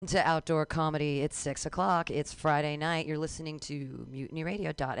To outdoor comedy. It's 6 o'clock. It's Friday night. You're listening to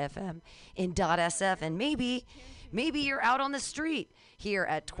MutinyRadio.fm in .sf, and maybe you're out on the street here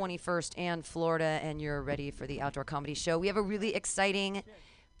at 21st and Florida, and you're ready for the outdoor comedy show. We have a really exciting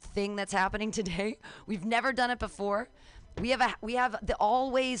thing that's happening today. We've never done it before. We have the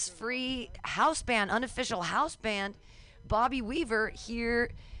always free house band, unofficial house band, Bobby Weaver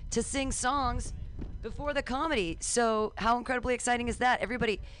here to sing songs before the comedy. So how incredibly exciting is that?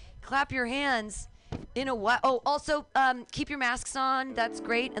 Everybody clap your hands in a while. Oh, also keep your masks on. That's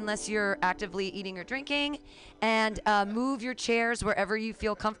great unless you're actively eating or drinking. And move your chairs wherever you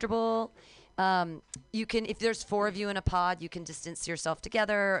feel comfortable. You can, if there's 4 of you in a pod, you can distance yourself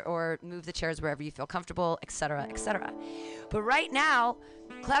together or move the chairs wherever you feel comfortable, etc., etc. But right now,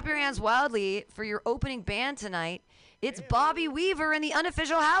 clap your hands wildly for your opening band tonight. It's Bobby Weaver and the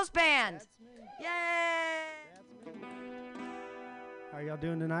unofficial house band. Yay! How are y'all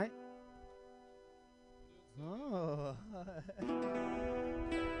doing tonight? Oh.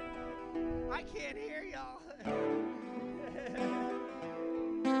 I can't hear y'all.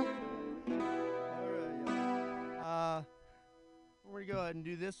 All right. We're going to go ahead and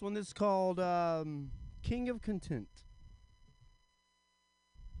do this one. This is called King of Content.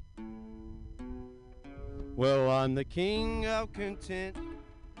 Well, I'm the king of content.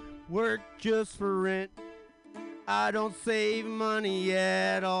 Work just for rent. I don't save money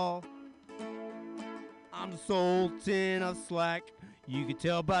at all. I'm the sultan of slack. You can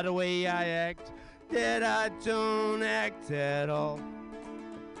tell by the way I act that I don't act at all.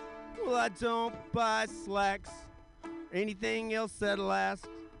 Well, I don't buy slacks or anything else that lasts.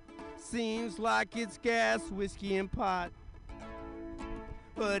 Seems like it's gas, whiskey, and pot.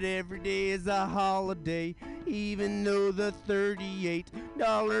 But every day is a holiday, even though the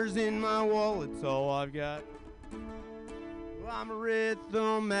 $38 in my wallet's all I've got. Well, I'm a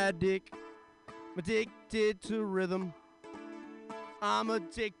rhythm addict, addicted to rhythm. I'm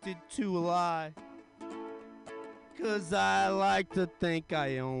addicted to a lie, 'cause I like to think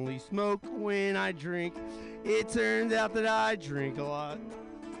I only smoke when I drink. It turns out that I drink a lot.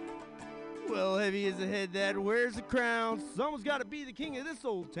 Well, heavy is a head that wears a crown. Someone's got to be the king of this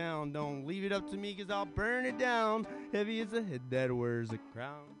old town. Don't leave it up to me, 'cause I'll burn it down. Heavy is a head that wears a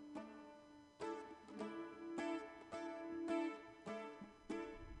crown.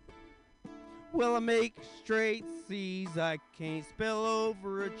 Well, I make straight C's. I can't spell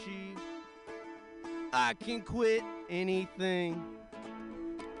overachieve. I can quit anything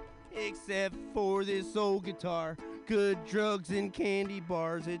except for this old guitar. Good drugs and candy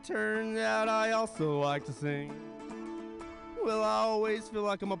bars. It turns out I also like to sing. Well, I always feel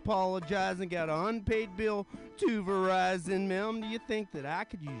like I'm apologizing. Got an unpaid bill to Verizon. Ma'am, do you think that I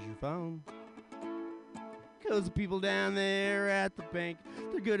could use your phone? 'Cause the people down there at the bank,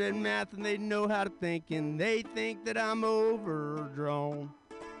 they're good at math and they know how to think, and they think that I'm overdrawn.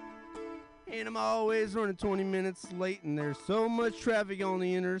 And I'm always running 20 minutes late, and there's so much traffic on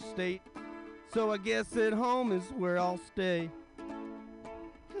the interstate. So I guess at home is where I'll stay.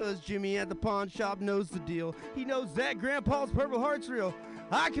 'Cause Jimmy at the pawn shop knows the deal. He knows that Grandpa's Purple Heart's real.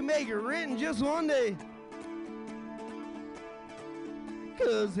 I can make it rent in just one day.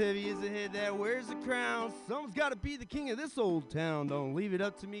 'Cause heavy is the head that wears a crown. Someone's got to be the king of this old town. Don't leave it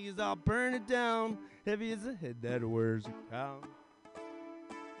up to me, 'cause I'll burn it down. Heavy is the head that wears a crown.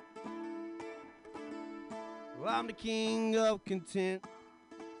 Well, I'm the king of content.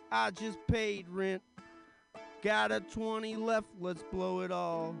 I just paid rent. Got a 20 left, let's blow it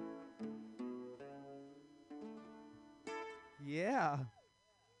all. Yeah.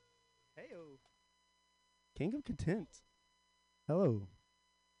 Hey-o. King of content. Hello.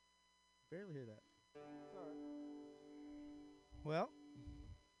 Barely hear that. Sorry. Well,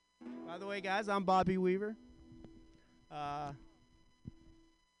 by the way, guys, I'm Bobby Weaver.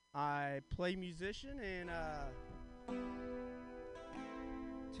 I play musician and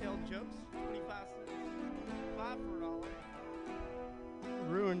tell jokes. 25 cents. 5 for $1.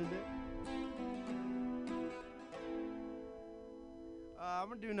 Ruined it. I'm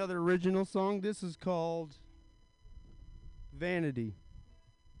gonna do another original song. This is called Vanity.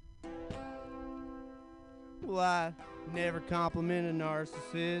 Well, I never compliment a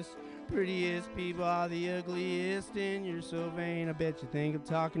narcissist. Prettiest people are the ugliest, and you're so vain, I bet you think I'm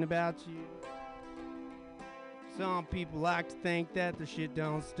talking about you. Some people like to think that their shit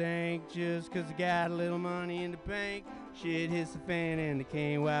don't stink just 'cause they got a little money in the bank. Shit hits the fan and they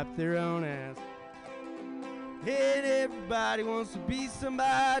can't wipe their own ass. And everybody wants to be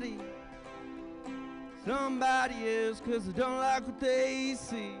somebody else 'cause they don't like what they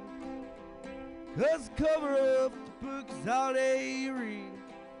see. 'Cause the cover of the book is all they read.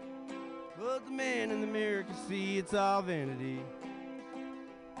 But the man in the mirror can see it's all vanity.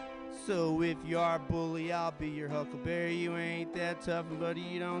 So if you are a bully, I'll be your huckleberry. You ain't that tough, and buddy,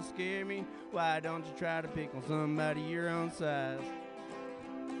 you don't scare me. Why don't you try to pick on somebody your own size?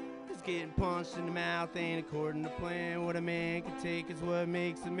 Cause getting punched in the mouth ain't according to plan. What a man can take is what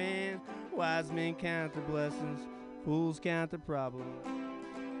makes a man. Wise men count their blessings, fools count their problems.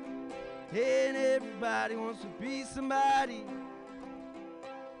 And everybody wants to be somebody.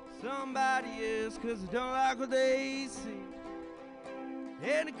 Somebody else, cause they don't like what they see.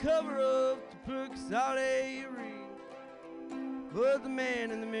 And to cover up the book is all they read. But the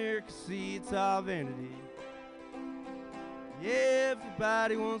man in the mirror can see it's all vanity. Yeah,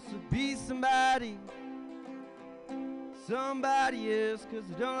 everybody wants to be somebody. Somebody else, cause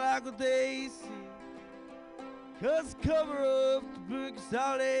they don't like what they see. Cause the cover up the book is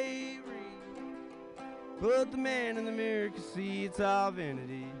all they read. But the man in the mirror can see it's all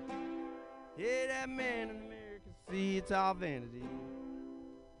vanity. Yeah, that man in the mirror can see it's all vanity.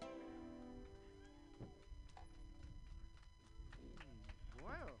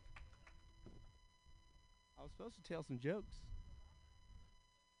 Wow. I was supposed to tell some jokes.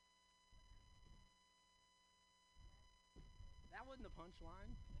 That wasn't the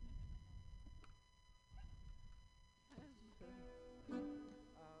punchline.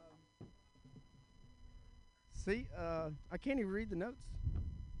 See, I can't even read the notes.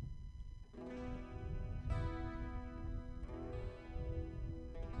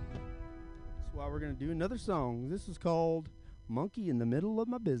 That's why we're going to do another song. This is called Monkey in the Middle of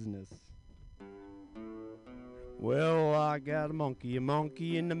My Business. Well, I got a monkey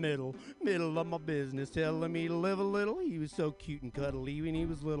in the middle of my business, telling me to live a little. He was so cute and cuddly when he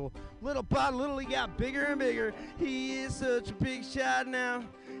was little. Little by little, he got bigger and bigger. He is such a big shot now.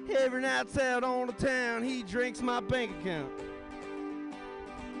 Every night's out on the town, he drinks my bank account.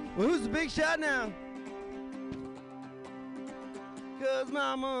 Well, who's the big shot now? 'Cause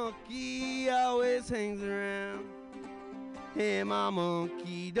my monkey always hangs around. And my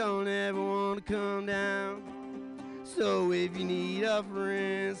monkey don't ever want to come down. So if you need a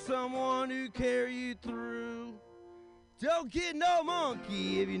friend, someone who carry you through, don't get no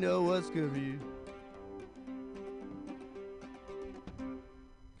monkey if you know what's good for you.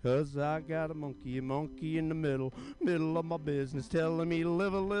 'Cause I got a monkey in the middle of my business, telling me to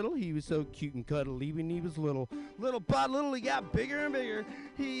live a little. He was so cute and cuddly when he was little. Little by little, he got bigger and bigger.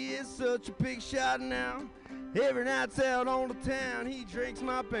 He is such a big shot now. Every night's out on the town, he drinks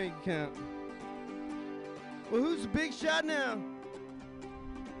my bank account. Well, who's the big shot now?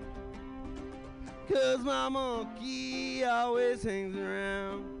 'Cause my monkey always hangs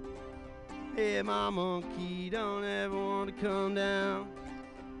around. Yeah, my monkey don't ever want to come down.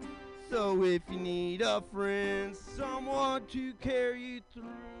 So if you need a friend, someone to carry you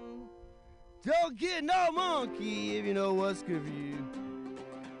through, don't get no monkey if you know what's good for you.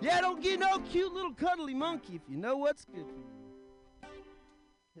 Yeah, don't get no cute little cuddly monkey if you know what's good for you.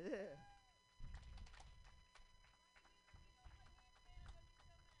 Yeah.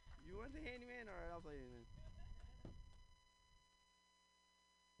 You want the handyman? All right, I'll play handyman.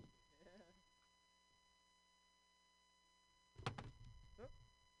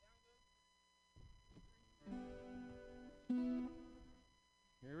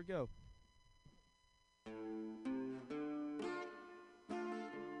 Here we go.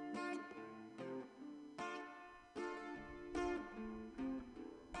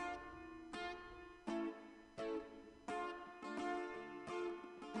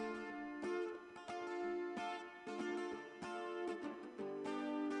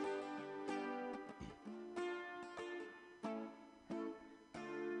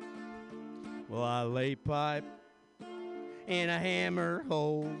 Well, I lay pipe and I hammer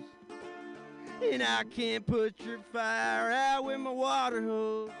holes, and I can't put your fire out with my water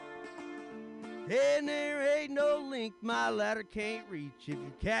hose. And there ain't no link my ladder can't reach if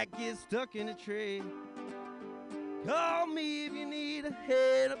your cat gets stuck in a tree. Call me if you need a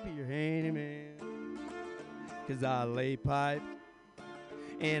head, I'll be your handyman. 'Cause I lay pipe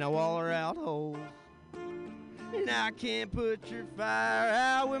and I waller out holes, and I can't put your fire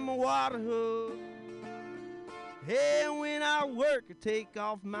out with my water hose. And when I work, I take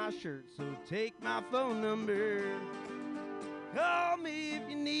off my shirt, so take my phone number. Call me if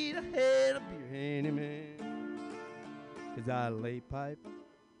you need a head, I'll be your handyman. 'Cause I lay pipe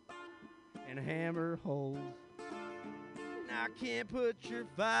and hammer holes, and I can't put your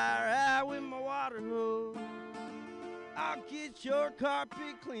fire out with my water hose. I'll get your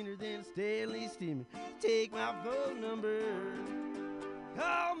carpet cleaner than Stanley Steamer. Take my phone number.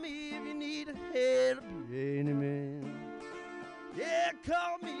 Call me if you need a head, I'll be your handyman. Yeah,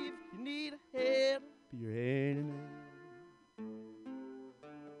 call me if you need a hand. Be your handyman.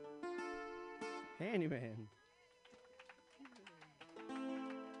 Handyman.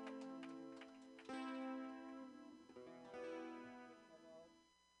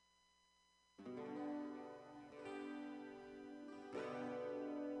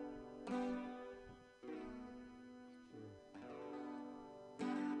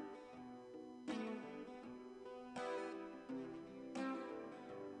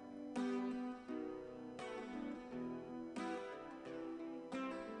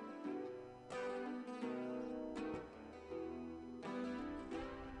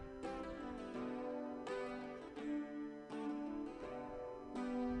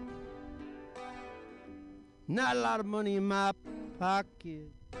 Not a lot of money in my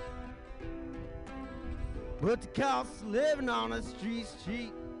pocket, but the cost of living on the street's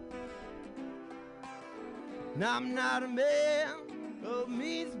cheap. Now I'm not a man of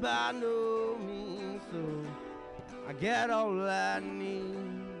means by no means, so I got all I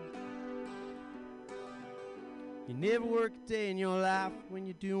need. You never work a day in your life when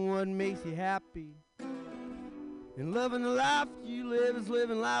you're doing what makes you happy. And loving the life you live is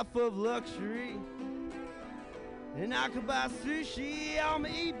living life of luxury. And I could buy sushi on my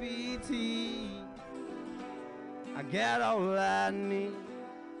EBT. I got all I need.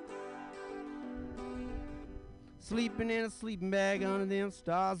 Sleeping in a sleeping bag under them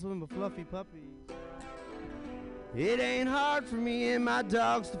stars with my fluffy puppies. It ain't hard for me and my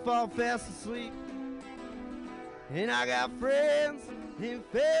dogs to fall fast asleep. And I got friends and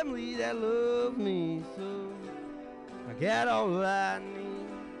family that love me, so I got all I need.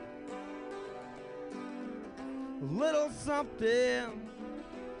 A little something,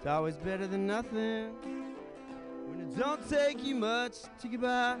 it's always better than nothing. When it don't take you much to get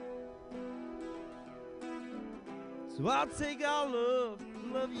by. So I'll take all love,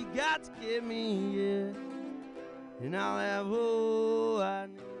 the love you got to give me, yeah. And I'll have all I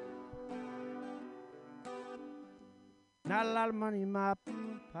need. Not a lot of money in my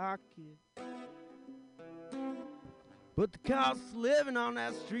pocket, but the cost of living on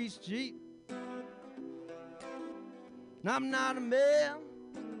that street's cheap. And I'm not a man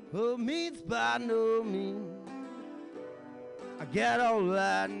who means by no means. I got all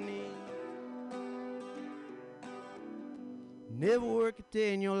I need. Never work a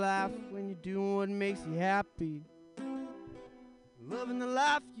day in your life when you're doing what makes you happy. Loving the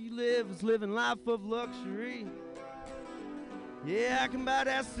life you live is living life of luxury. Yeah, I can buy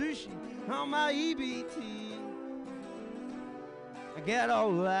that sushi on my EBT. I got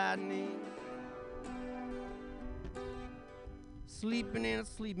all I need. Sleeping in a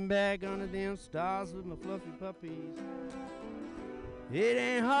sleeping bag under them stars with my fluffy puppies. It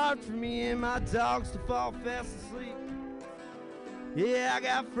ain't hard for me and my dogs to fall fast asleep. Yeah, I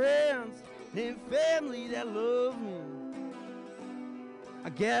got friends and family that love me. I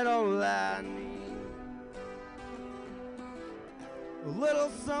got all I need. A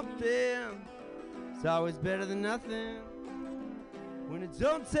little something, it's always better than nothing. When it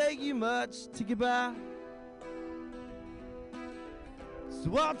don't take you much to get by.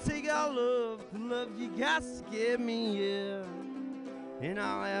 So I'll take all love, the love you got to give me, yeah. And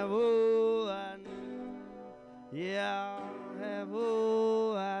I'll have all I need. Yeah, I'll have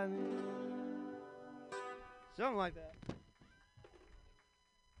all I need. Something like that.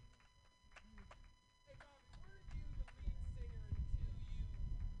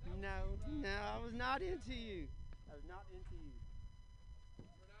 No, I was not into you. I was not into you.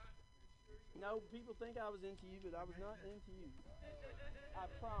 No, people think I was into you, but I was not into you. I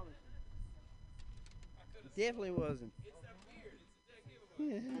promise you. Definitely wasn't. It's that weird.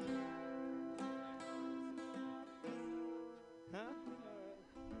 It's a huh?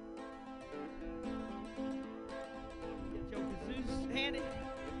 Get your kazoo handy.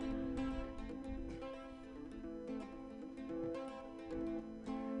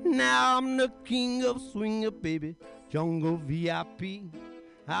 Now I'm the king of swinger, baby. Jungle VIP.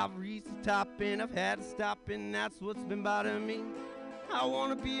 I've reached the top and I've had to stop, and that's what's been bothering me. I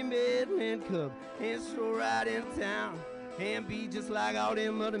wanna be a Midland cub and stroll right in town and be just like all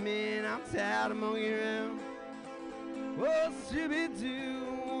them other men. I'm tired of monkeying around. Oh,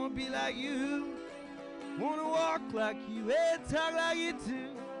 Scooby-Doo, wanna be like you, wanna walk like you and talk like you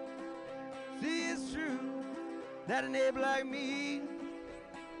do. See, it's true that a neighbor like me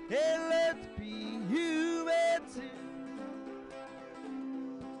ain't left to be human too.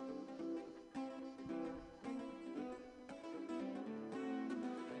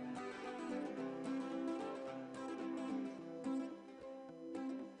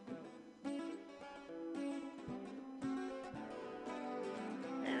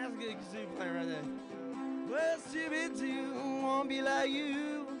 the kazoo player right there. Well, stupid too, won't be like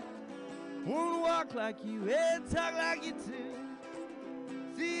you. Won't walk like you and talk like you too.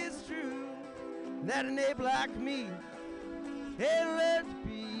 See, it's true that an ape like me ain't learned to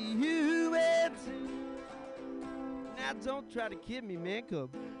be human too. Now don't try to kid me, man, cause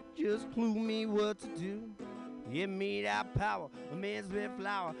just clue me what to do. Give me that power, a man's red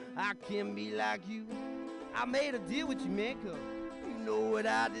flower. I can be like you. I made a deal with you, man, cause you know what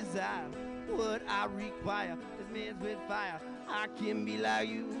I desire, what I require. This man's with fire. I can be like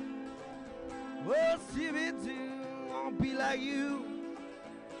you. Well, stupid too, I wanna be like you.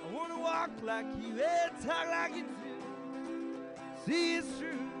 I wanna walk like you and talk like you too. See, it's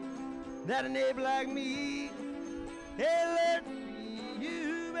true that an ape like me ain't learned to be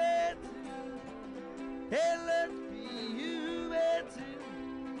human too. Ain't learned to be human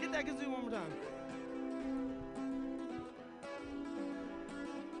too. Get that kazoo one more time.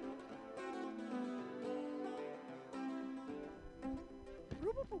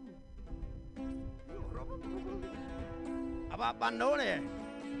 Abandone.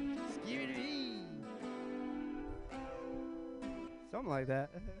 Skibidi. Something like that.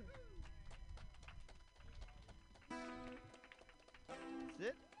 That's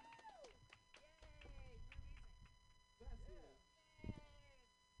it.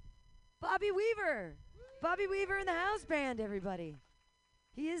 Bobby Weaver. Bobby Weaver in the house band, everybody.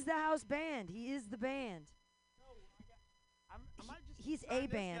 He is the house band. He is the band. He's a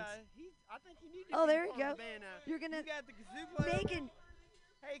band. I think you need to Oh, be there you part of go. the band now. You're gonna You got the kazoo player.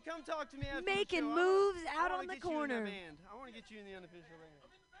 Hey, come talk to me after making the show. moves I out wanna on the get you in that corner. band. I want to get you in the unofficial band.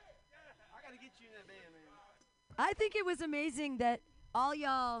 I got to get you in that band, man. I think it was amazing that all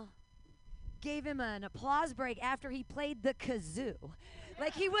y'all gave him an applause break after he played the kazoo.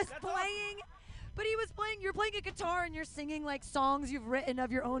 Like he was playing, but he was playing, you're playing a guitar and you're singing like songs you've written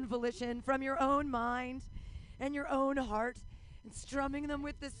of your own volition, from your own mind and your own heart, and strumming them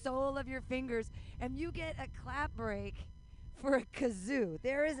with the sole of your fingers, and you get a clap break for a kazoo.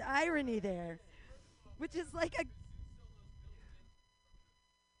 There is irony there, which is like a...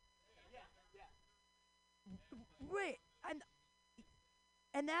 Wait,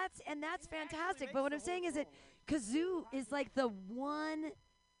 and that's fantastic. But what I'm saying is that kazoo is like the one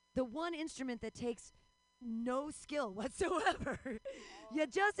instrument that takes no skill whatsoever. You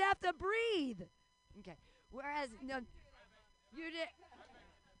just have to breathe. Okay. Whereas you did.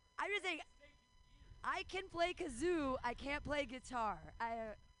 I'm just saying, I can play kazoo. I can't play guitar.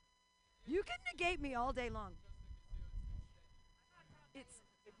 You can negate me all day long. It's.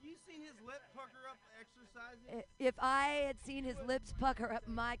 If you seen his lip pucker up exercising, If I had seen his lips pucker up,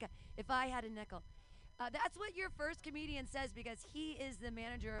 my God, if I had a nickel. That's what your first comedian says because he is the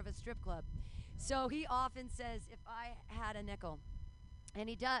manager of a strip club. So he often says, if I had a nickel. And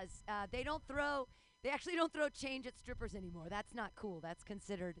he does. They actually don't throw change at strippers anymore. That's not cool. That's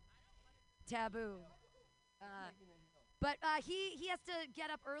considered taboo. But he has to get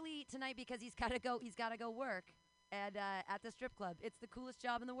up early tonight because he's got to go work at the strip club. It's the coolest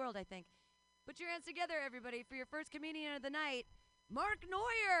job in the world, I think. Put your hands together, everybody, for your first comedian of the night, Mark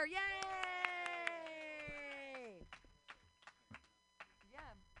Neuer. Yay!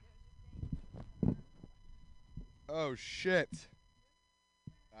 Yeah. Oh, shit.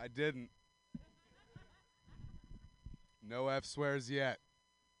 I didn't. No F swears yet.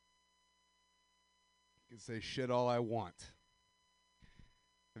 I can say shit all I want.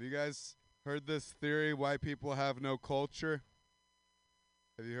 Have you guys heard this theory why people have no culture?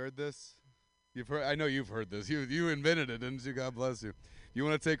 Have you heard this? You've heard. I know you've heard this. You invented it, didn't you? God bless you. You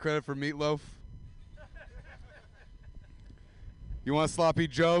want to take credit for Meatloaf? You want Sloppy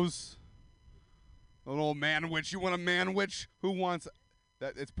Joe's? An old man-witch. You want a man-witch? Who wants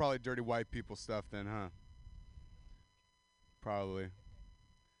that? It's probably dirty white people stuff then, huh? Probably.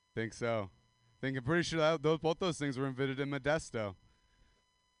 Think so. I'm pretty sure both those things were invented in Modesto.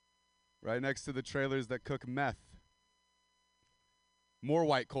 Right next to the trailers that cook meth. More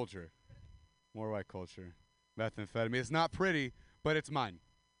white culture. More white culture. Methamphetamine. It's not pretty, but it's mine.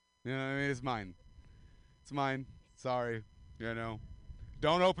 You know what I mean? It's mine. It's mine. Sorry. You know.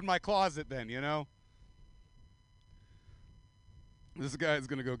 Don't open my closet then, you know? This guy is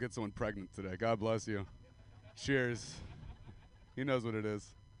going to go get someone pregnant today. God bless you. Cheers. He knows what it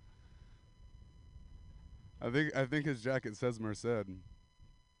is. I think his jacket says Merced,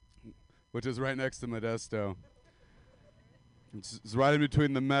 which is right next to Modesto. It's right in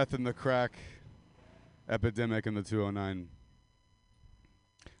between the meth and the crack epidemic in the 209.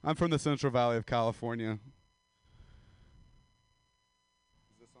 I'm from the Central Valley of California.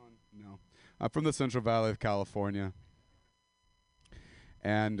 Is this on? No. I'm from the Central Valley of California.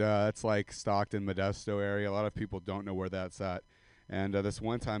 And it's like Stockton, Modesto area. A lot of people don't know where that's at. And this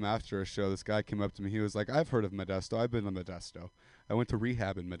one time after a show, this guy came up to me. He was like, I've heard of Modesto. I've been to Modesto. I went to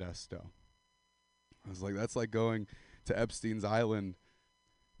rehab in Modesto. I was like, that's like going to Epstein's Island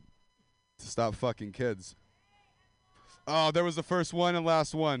to stop fucking kids. Oh, there was the first one and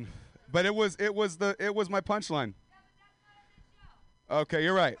last one. But it was my punchline. Okay,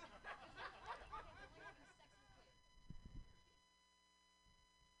 you're right.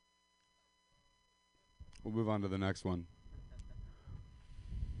 We'll move on to the next one.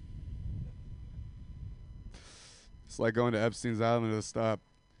 It's like going to Epstein's Island to stop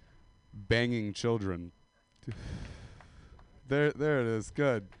banging children. There it is.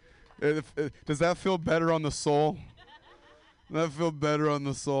 Good. Does that feel better on the soul? Does that feel better on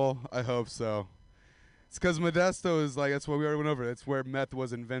the soul? I hope so. It's because Modesto is like, that's what we already went over. That's where meth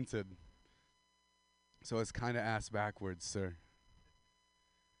was invented. So it's kind of ass backwards, sir.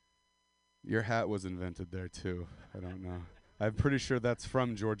 Your hat was invented there, too. I don't know. I'm pretty sure that's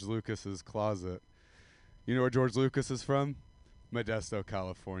from George Lucas's closet. You know where George Lucas is from? Modesto,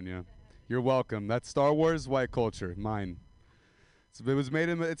 California. You're welcome. That's Star Wars white culture. Mine. So it was made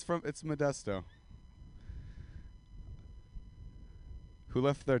in. It's Modesto. Who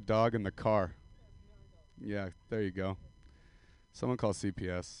left their dog in the car? Yeah, there you go. Someone call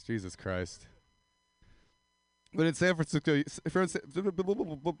CPS. Jesus Christ. But in San Francisco, you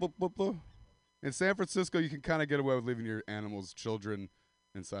can kind of get away with leaving your animals, children,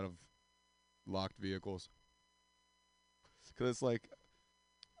 inside of locked vehicles. Because it's like,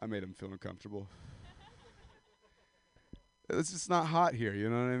 I made them feel uncomfortable. It's just not hot here, you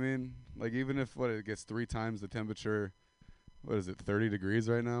know what I mean? Like, even if, it gets 3 times the temperature, 30 degrees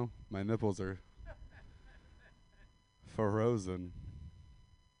right now? My nipples are frozen.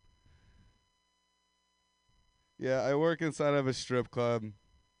 Yeah, I work inside of a strip club.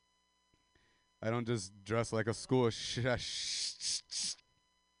 I don't just dress like a school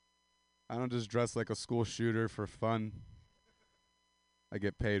I don't just dress like a school shooter for fun. I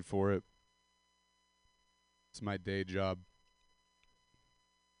get paid for it. It's my day job.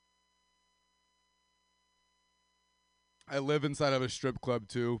 I live inside of a strip club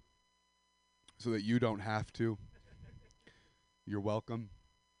too, so that you don't have to. You're welcome.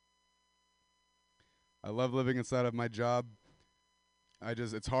 I love living inside of my job.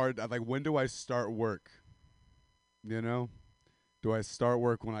 It's hard. When do I start work? You know? Do I start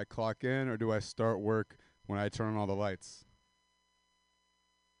work when I clock in, or do I start work when I turn on all the lights?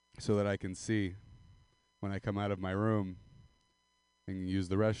 So that I can see when I come out of my room and use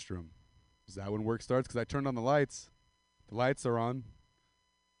the restroom. Is that when work starts? Because I turned on the lights. The lights are on.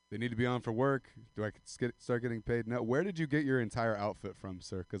 They need to be on for work. Do I start getting paid? No. Where did you get your entire outfit from,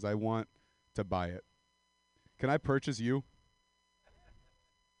 sir? Because I want to buy it. Can I purchase you?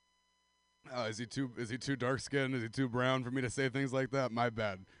 Oh, is he too dark skinned? Is he too brown for me to say things like that? My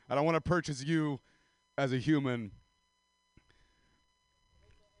bad. I don't want to purchase you as a human.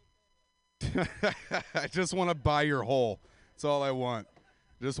 I just want to buy your hole. That's all I want.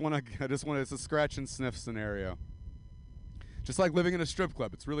 It's a scratch and sniff scenario. Just like living in a strip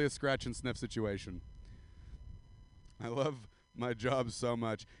club. It's really a scratch and sniff situation. I love my job so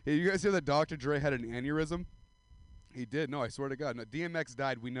much. Hey, you guys hear that Dr. Dre had an aneurysm? He did. No, I swear to God. No, DMX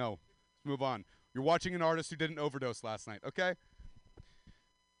died. We know. Let's move on. You're watching an artist who did an overdose last night, okay?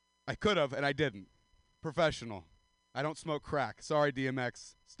 I could have, and I didn't. Professional. I don't smoke crack. Sorry,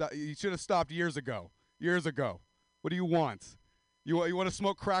 DMX. You should have stopped years ago. Years ago. What do you want? You want to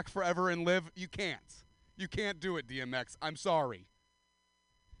smoke crack forever and live? You can't. You can't do it, DMX. I'm sorry.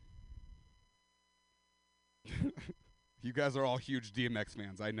 You guys are all huge DMX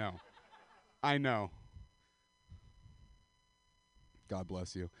fans. I know. I know. God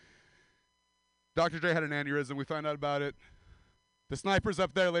bless you. Dr. Dre had an aneurysm. We found out about it. The sniper's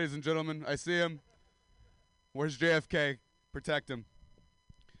up there, ladies and gentlemen. I see him. Where's JFK? Protect him.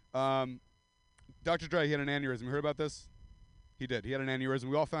 Dr. Dre, he had an aneurysm. You heard about this? He did. He had an aneurysm.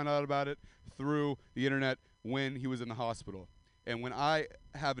 We all found out about it through the internet when he was in the hospital. And when I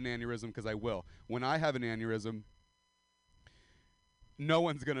have an aneurysm, because I will, when I have an aneurysm, no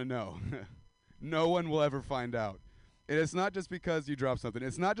one's going to know. No one will ever find out. And it's not just because you drop something.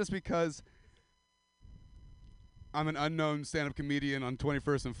 It's not just because I'm an unknown stand-up comedian on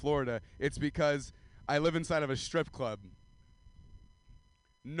 21st in Florida. It's because I live inside of a strip club.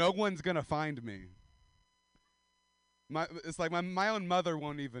 No one's going to find me. It's like my own mother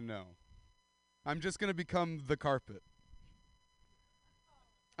won't even know. I'm just going to become the carpet.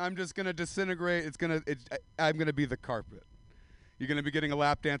 I'm just going to disintegrate. I'm going to be the carpet. You're going to be getting a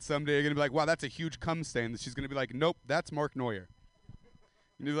lap dance someday. You're going to be like, wow, that's a huge cum stain. She's going to be like, nope, that's Mark Neuer.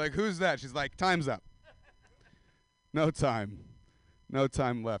 And you're like, who's that? She's like, time's up. No time. No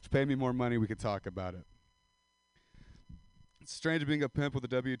time left. Pay me more money. We could talk about it. It's strange being a pimp with a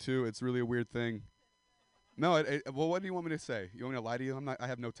W-2. It's really a weird thing. No, well, what do you want me to say? You want me to lie to you? I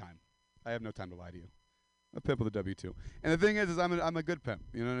have no time. I have no time to lie to you. I'm a pimp with a W-2. And the thing is I'm a good pimp.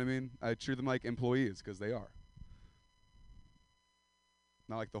 You know what I mean? I treat them like employees because they are.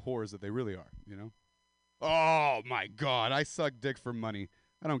 Not like the whores that they really are, you know? Oh, my God. I suck dick for money.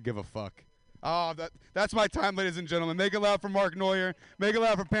 I don't give a fuck. Oh, that's my time, ladies and gentlemen. Make it loud for Mark Neuer. Make it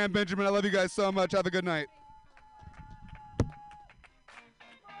loud for Pam Benjamin. I love you guys so much. Have a good night.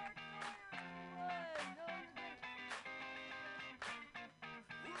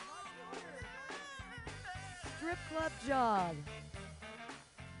 Strip club job.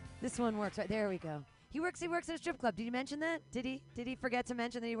 This one works. Right, there we go. He works in a strip club. Did you mention that? Did he forget to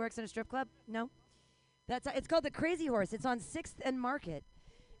mention that he works in a strip club? No. It's called the Crazy Horse. It's on 6th and Market.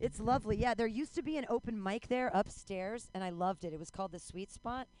 It's lovely. Yeah, there used to be an open mic there upstairs, and I loved it. It was called the Sweet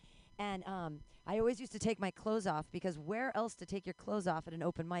Spot. And I always used to take my clothes off because where else to take your clothes off at an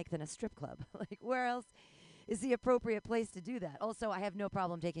open mic than a strip club? Like, where else is the appropriate place to do that? Also, I have no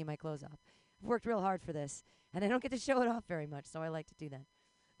problem taking my clothes off. I've worked real hard for this, and I don't get to show it off very much, so I like to do that.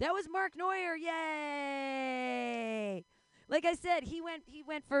 That was Mark Neuer. Yay! Like I said, he went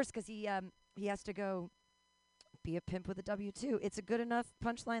first because he has to go be a pimp with a W-2. It's a good enough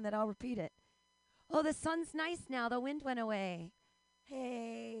punchline that I'll repeat it. Oh, the sun's nice now. The wind went away.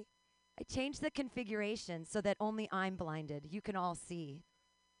 Hey. I changed the configuration so that only I'm blinded. You can all see.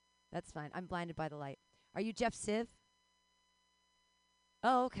 That's fine. I'm blinded by the light. Are you Jeff Siv?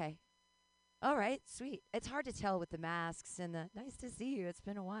 Oh, okay. All right, sweet. It's hard to tell with the masks and the nice to see you. It's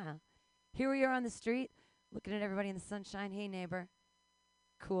been a while. Here we are on the street, looking at everybody in the sunshine. Hey, neighbor.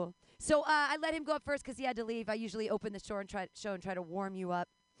 Cool. So I let him go up first because he had to leave. I usually open the show and try to warm you up.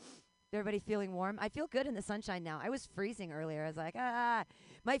 Everybody feeling warm? I feel good in the sunshine now. I was freezing earlier. I was like,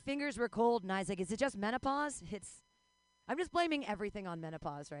 my fingers were cold, and I was like, is it just menopause? I'm just blaming everything on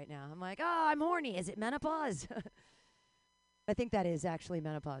menopause right now. I'm like, oh, I'm horny. Is it menopause? I think that is actually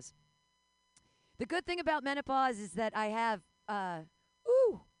menopause. The good thing about menopause is that I have,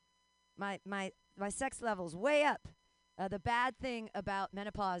 my sex level's way up. The bad thing about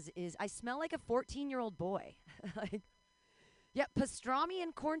menopause is I smell like a 14-year-old boy. Like, yeah, pastrami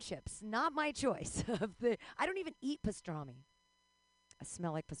and corn chips, not my choice. I don't even eat pastrami. I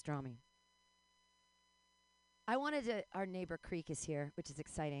smell like pastrami. Our neighbor Creek is here, which is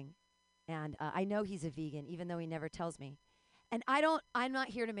exciting. And I know he's a vegan, even though he never tells me. And I'm not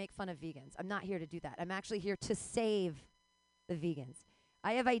here to make fun of vegans. I'm not here to do that. I'm actually here to save the vegans.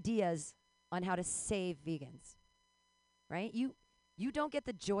 I have ideas on how to save vegans. Right? You don't get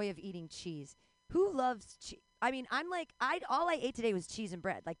the joy of eating cheese. Who loves cheese? I mean, all I ate today was cheese and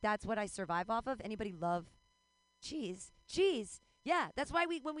bread. Like, that's what I survive off of. Anybody love cheese? Cheese. Yeah, that's why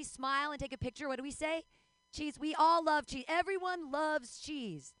when we smile and take a picture, what do we say? Cheese. We all love cheese. Everyone loves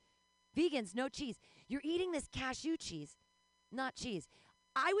cheese. Vegans, no cheese. You're eating this cashew cheese, not cheese.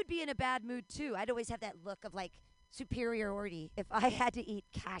 I would be in a bad mood, too. I'd always have that look of, like, superiority if I had to eat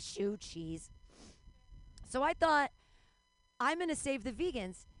cashew cheese. So I thought, I'm going to save the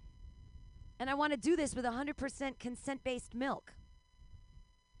vegans, and I want to do this with 100% consent-based milk.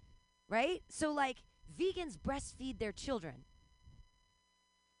 Right? So, like, vegans breastfeed their children.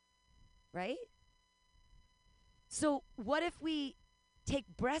 Right? So what if we take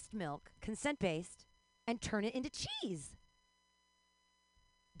breast milk, consent-based, and turn it into cheese?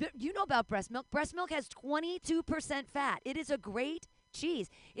 You know about breast milk. Breast milk has 22% fat. It is a great cheese.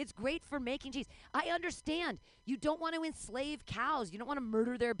 It's great for making cheese. I understand you don't want to enslave cows. You don't want to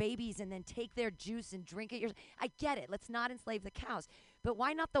murder their babies and then take their juice and drink it. I get it. Let's not enslave the cows. But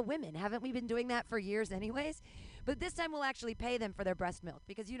why not the women? Haven't we been doing that for years anyways? But this time we'll actually pay them for their breast milk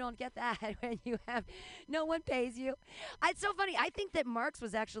because you don't get that when no one pays you. It's so funny. I think that Marx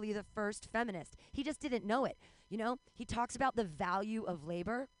was actually the first feminist. He just didn't know it. You know, he talks about the value of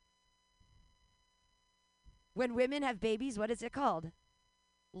labor. When women have babies, what is it called?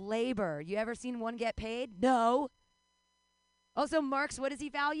 Labor. You ever seen one get paid? No. Also, Marx, what does he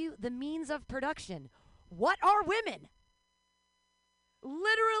value? The means of production. What are women?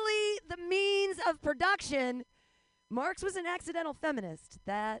 Literally the means of production. Marx was an accidental feminist.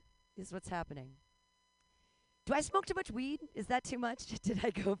 That is what's happening. Do I smoke too much weed? Is that too much? Did I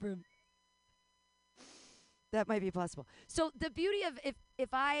go from... That might be possible. So the beauty of if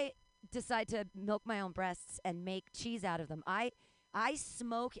I decide to milk my own breasts and make cheese out of them, I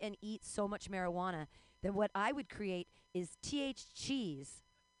smoke and eat so much marijuana that what I would create is TH cheese.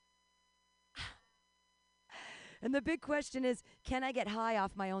 And the big question is, can I get high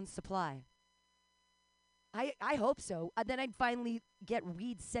off my own supply? I hope so. Then I'd finally get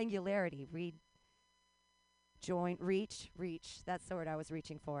weed singularity. Reach. That's the word I was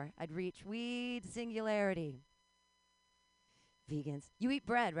reaching for. I'd reach weed singularity. Vegans. You eat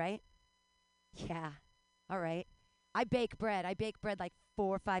bread, right? Yeah. All right. I bake bread. I bake bread like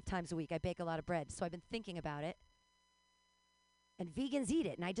 4 or 5 times a week. I bake a lot of bread. So I've been thinking about it. And vegans eat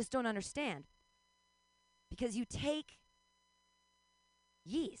it, and I just don't understand. Because you take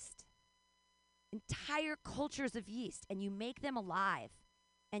yeast, entire cultures of yeast, and you make them alive.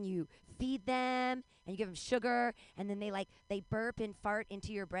 And you feed them, and you give them sugar, and then they burp and fart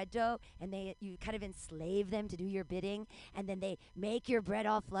into your bread dough, and you kind of enslave them to do your bidding, and then they make your bread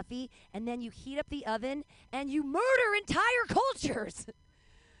all fluffy, and then you heat up the oven, and you murder entire cultures.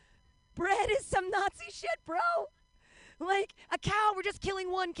 Bread is some Nazi shit, bro. Like a cow, we're just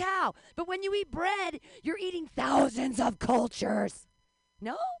killing one cow. But when you eat bread, you're eating thousands of cultures.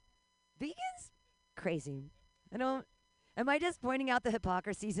 No? Vegans? Crazy. Am I just pointing out the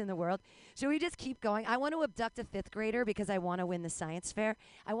hypocrisies in the world? Should we just keep going? I want to abduct a 5th grader because I want to win the science fair.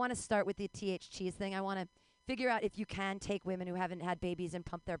 I want to start with the TH cheese thing. I want to figure out if you can take women who haven't had babies and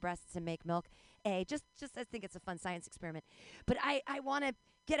pump their breasts and make milk. Just I think it's a fun science experiment. But I want to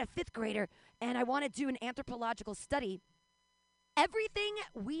get a 5th grader, and I want to do an anthropological study. Everything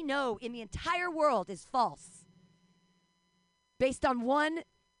we know in the entire world is false. Based on one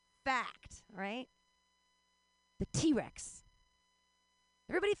fact, right? The T-Rex.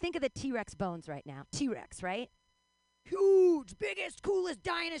 Everybody think of the T-Rex bones right now. T-Rex, right? Huge, biggest, coolest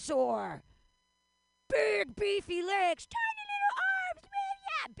dinosaur. Big, beefy legs, tiny little arms, man,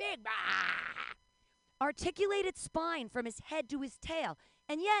 yeah, big. Articulated spine from his head to his tail.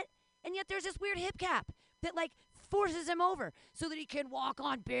 And yet there's this weird hip cap that forces him over so that he can walk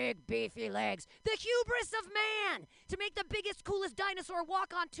on big, beefy legs. The hubris of man to make the biggest, coolest dinosaur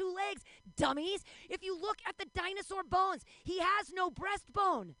walk on 2 legs, dummies. If you look at the dinosaur bones, he has no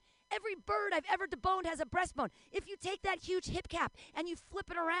breastbone. Every bird I've ever deboned has a breastbone. If you take that huge hip cap and you flip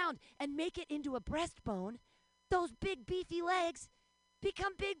it around and make it into a breastbone, those big, beefy legs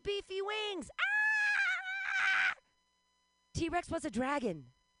become big, beefy wings. Ah! T-Rex was a dragon.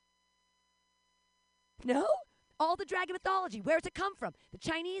 No? All the dragon mythology. Where's it come from? The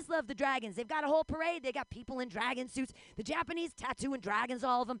Chinese love the dragons. They've got a whole parade. They got people in dragon suits. The Japanese tattooing dragons,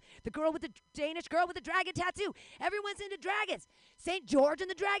 all of them. The Danish girl with the dragon tattoo. Everyone's into dragons. St. George and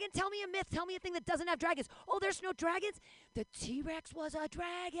the dragon. Tell me a myth. Tell me a thing that doesn't have dragons. Oh, there's no dragons? The T-Rex was a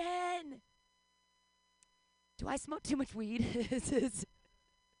dragon. Do I smoke too much weed?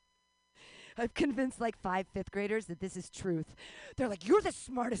 I've convinced 5 5th graders that this is truth. They're like, you're the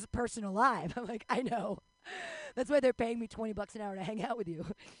smartest person alive. I'm like, I know. That's why they're paying me $20 an hour to hang out with you.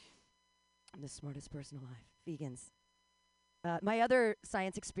 I'm the smartest person alive. Vegans. My other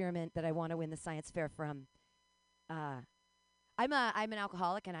science experiment that I want to win the science fair from. I'm an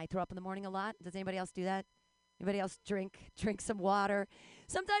alcoholic and I throw up in the morning a lot. Does anybody else do that? Anybody else drink some water?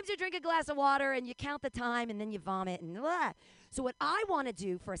 Sometimes you drink a glass of water and you count the time and then you vomit and blah. So what I want to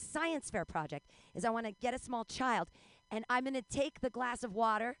do for a science fair project is I want to get a small child and I'm going to take the glass of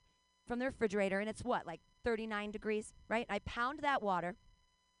water from the refrigerator, and it's 39 degrees, right? I pound that water,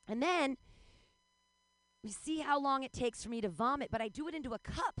 and then we see how long it takes for me to vomit, but I do it into a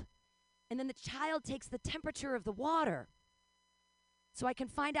cup, and then the child takes the temperature of the water, so I can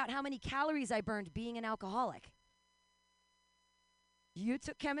find out how many calories I burned being an alcoholic. You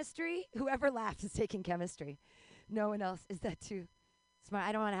took chemistry? Whoever laughs is taking chemistry. No one else. Is that too smart?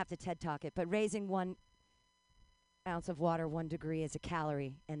 I don't want to have to TED Talk it, but raising 1 ounce of water 1 degree is a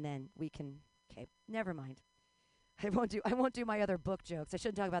calorie, and then we can. Okay, never mind. I won't do my other book jokes. I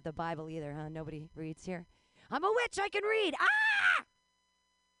shouldn't talk about the Bible either, huh? Nobody reads here. I'm a witch. I can read. Ah!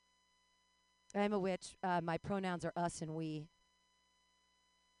 I'm a witch. My pronouns are us and we.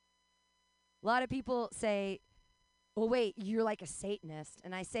 A lot of people say, well, wait, you're like a Satanist.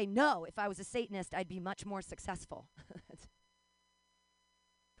 And I say, no, if I was a Satanist, I'd be much more successful.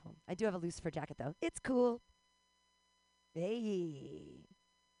 Cool. I do have a Lucifer jacket, though. It's cool. Hey.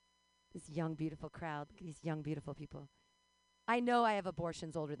 This young, beautiful crowd. Look at these young, beautiful people. I know I have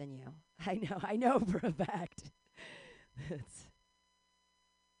abortions older than you. I know for a fact.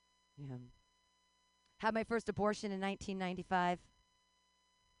 Yeah. Had my first abortion in 1995.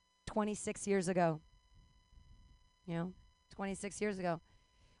 26 years ago. 26 years ago.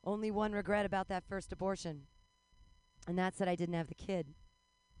 Only one regret about that first abortion. And that's that I didn't have the kid.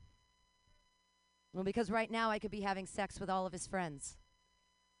 Well, because right now I could be having sex with all of his friends.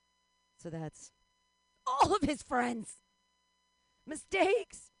 So that's all of his friends.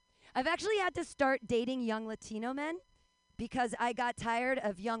 Mistakes. I've actually had to start dating young Latino men because I got tired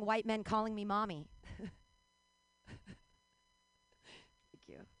of young white men calling me mommy. Thank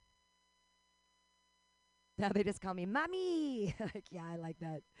you. Now they just call me mommy. Like, yeah, I like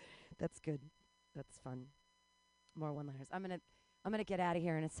that. That's good. That's fun. More one-liners. I'm gonna get out of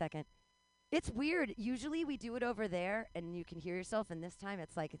here in a second. It's weird. Usually we do it over there and you can hear yourself, and this time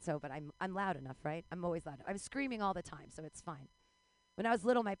it's like it's so, but I'm loud enough, right? I'm always loud. I'm screaming all the time, so it's fine. When I was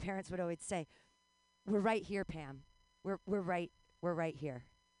little, my parents would always say, "We're right here, Pam. We're right here."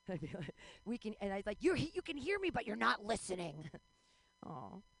 I'd be like, we can, and I was like, you can hear me, but you're not listening.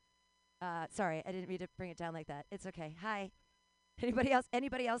 Oh. Sorry, I didn't mean to bring it down like that. It's okay. Hi.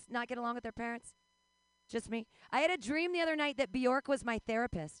 Anybody else not get along with their parents? Just me? I had a dream the other night that Bjork was my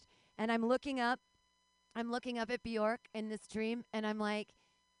therapist, and I'm looking up at Bjork in this dream, and I'm like,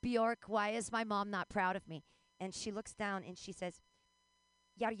 Bjork, why is my mom not proud of me? And she looks down and she says,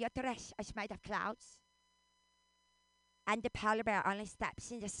 your uterus is made of clouds, and the polar bear only steps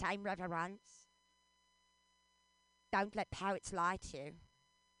in the same river once. Don't let poets lie to you.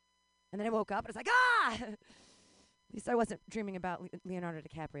 And then I woke up and I was like, ah! At least I wasn't dreaming about Leonardo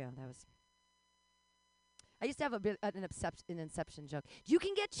DiCaprio. I used to have an Inception joke. You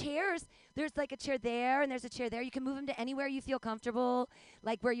can get chairs. There's like a chair there and there's a chair there. You can move them to anywhere you feel comfortable,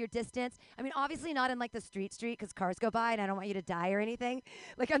 like where you're distanced. I mean, obviously not in like the street because cars go by and I don't want you to die or anything.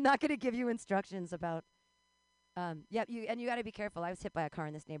 Like, I'm not going to give you instructions about, you got to be careful. I was hit by a car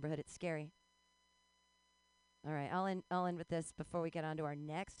in this neighborhood. It's scary. All right, I'll end with this before we get on to our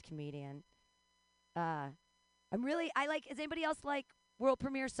next comedian. Is anybody else like world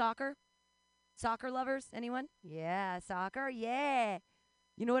premiere soccer? Soccer lovers? Anyone? Yeah, soccer. Yeah.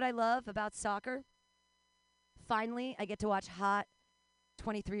 You know what I love about soccer? Finally, I get to watch hot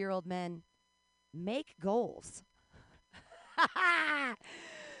 23-year-old men make goals.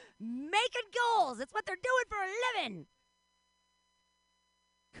 Making goals. It's what they're doing for a living.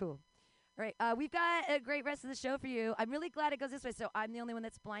 Cool. All right, we've got a great rest of the show for you. I'm really glad it goes this way, so I'm the only one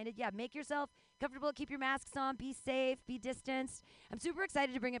that's blinded. Yeah, make yourself comfortable. Keep your masks on. Be safe. Be distanced. I'm super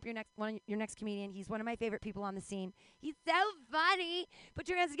excited to bring up your next comedian. He's one of my favorite people on the scene. He's so funny. Put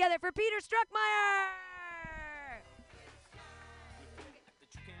your hands together for Peter Struckmeyer.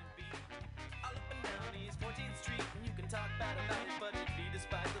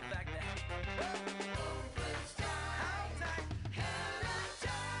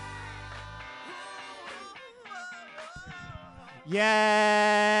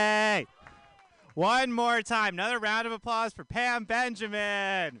 Yay! One more time. Another round of applause for Pam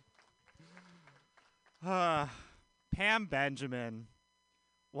Benjamin. Pam Benjamin.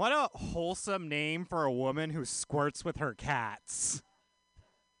 What a wholesome name for a woman who squirts with her cats.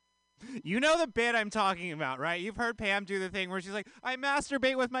 You know the bit I'm talking about, right? You've heard Pam do the thing where she's like, I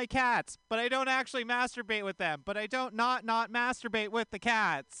masturbate with my cats, but I don't actually masturbate with them, but I don't not masturbate with the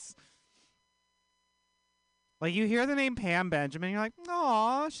cats. Like, you hear the name Pam Benjamin, you're like,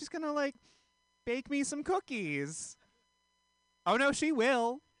 aw, she's gonna, like, bake me some cookies. Oh, no, she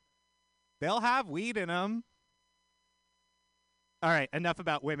will. They'll have weed in them. All right, enough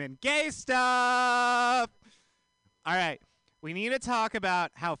about women. Gay stuff! All right, we need to talk about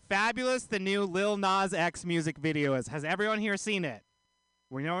how fabulous the new Lil Nas X music video is. Has everyone here seen it?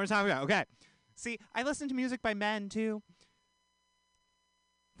 We know what we're talking about. Okay. See, I listen to music by men, too.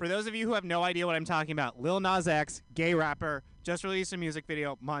 For those of you who have no idea what I'm talking about, Lil Nas X, gay rapper, just released a music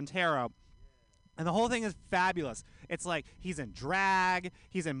video, Montero. And the whole thing is fabulous. It's like he's in drag,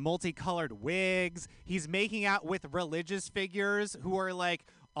 he's in multicolored wigs, he's making out with religious figures who are like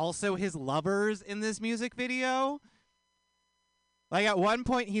also his lovers in this music video. Like at one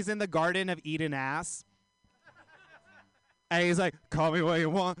point he's in the Garden of Eden ass. And he's like, call me when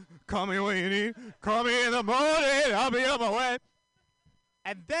you want, call me when you need, call me in the morning, I'll be on my way.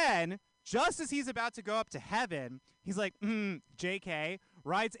 And then, just as he's about to go up to heaven, he's like, JK,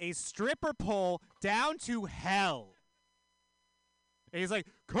 rides a stripper pole down to hell. And he's like,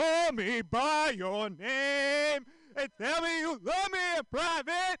 call me by your name and tell me you love me in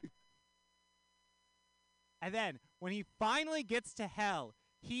private. And then, when he finally gets to hell,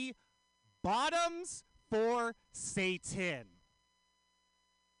 he bottoms for Satan.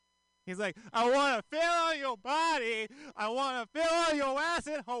 He's like, I want to feel on your body. I want to feel on your ass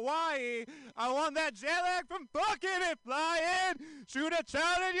in Hawaii. I want that jet lag from fucking and flying. Shoot a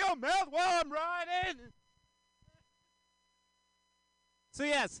child in your mouth while I'm riding. So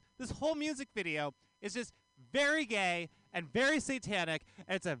yes, this whole music video is just very gay and very satanic.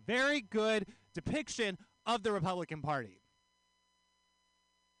 And it's a very good depiction of the Republican Party.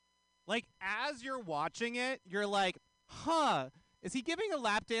 Like, as you're watching it, you're like, huh, is he giving a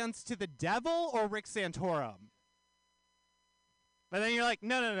lap dance to the devil or Rick Santorum? But then you're like,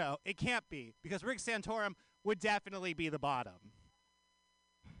 no, it can't be, because Rick Santorum would definitely be the bottom.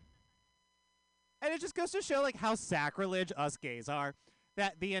 And it just goes to show like how sacrilege us gays are,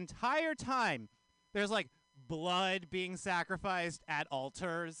 that the entire time there's like blood being sacrificed at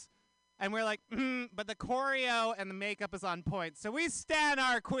altars, and we're like, but the choreo and the makeup is on point, so we stan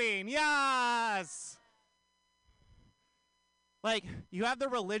our queen, yes! Like, you have the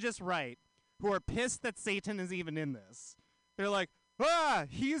religious right, who are pissed that Satan is even in this. They're like,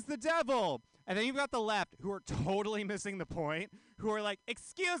 he's the devil! And then you've got the left, who are totally missing the point, who are like,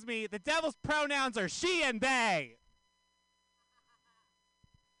 excuse me, the devil's pronouns are she and they!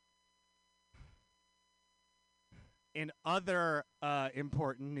 In other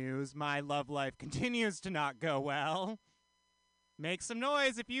important news, my love life continues to not go well. Make some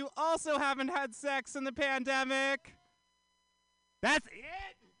noise if you also haven't had sex in the pandemic. That's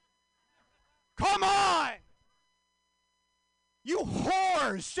it? Come on! You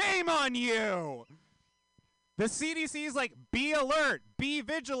whores! Shame on you! The CDC's like, be alert, be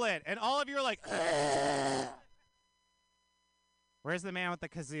vigilant, and all of you are like, ugh. Where's the man with the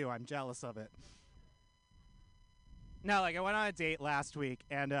kazoo? I'm jealous of it. No, like I went on a date last week,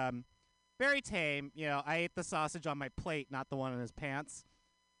 and very tame. You know, I ate the sausage on my plate, not the one in his pants.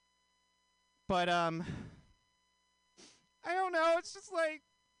 But I don't know. It's just like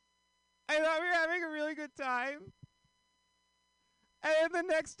I thought we were having a really good time, and then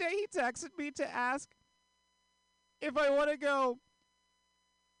the next day he texted me to ask if I want to go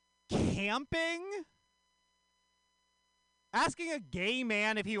camping. Asking a gay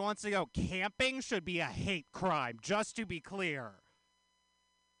man if he wants to go camping should be a hate crime, just to be clear.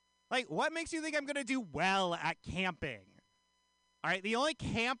 Like, what makes you think I'm going to do well at camping? All right, the only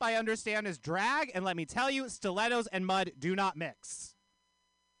camp I understand is drag, and let me tell you, stilettos and mud do not mix.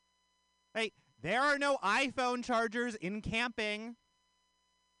 Hey, there are no iPhone chargers in camping.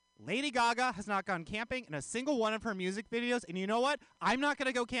 Lady Gaga has not gone camping in a single one of her music videos, and you know what? I'm not going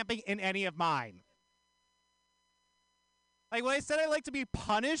to go camping in any of mine. Like, when I said I like to be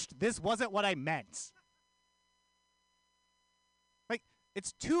punished, this wasn't what I meant. Like,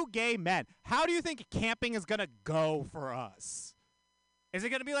 it's two gay men. How do you think camping is going to go for us? Is it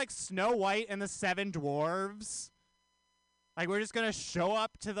going to be like Snow White and the Seven Dwarves? Like, we're just going to show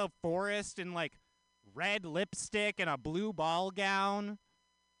up to the forest in, like, red lipstick and a blue ball gown?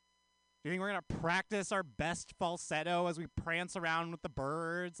 Do you think we're going to practice our best falsetto as we prance around with the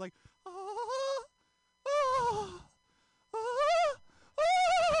birds? Like,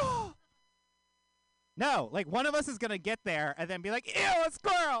 No, like one of us is going to get there and then be like, ew, a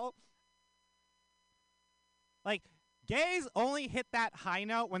squirrel. Like, gays only hit that high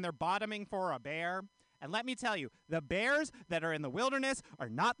note when they're bottoming for a bear. And let me tell you, the bears that are in the wilderness are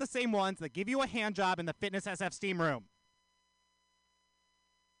not the same ones that give you a hand job in the Fitness SF steam room.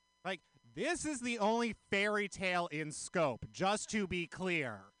 Like, this is the only fairy tale in scope, just to be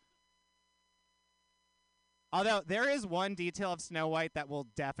clear. Although, there is one detail of Snow White that will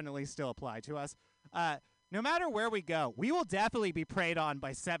definitely still apply to us. No matter where we go, we will definitely be preyed on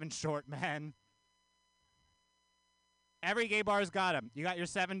by 7 short men. Every gay bar's got them. You got your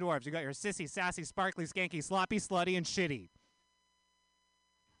 7 dwarves. You got your sissy, sassy, sparkly, skanky, sloppy, slutty, and shitty.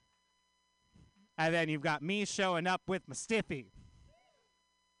 And then you've got me showing up with my stiffy.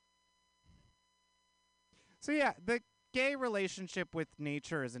 So yeah, the gay relationship with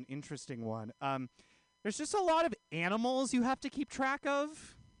nature is an interesting one. There's just a lot of animals you have to keep track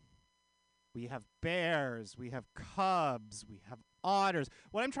of. We have bears, we have cubs, we have otters.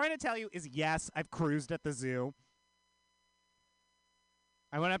 What I'm trying to tell you is, yes, I've cruised at the zoo.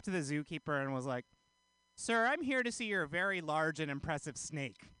 I went up to the zookeeper and was like, "Sir, I'm here to see your very large and impressive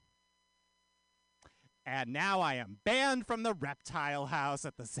snake. And now I am banned from the reptile house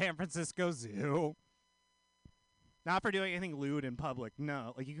at the San Francisco Zoo." Not for doing anything lewd in public.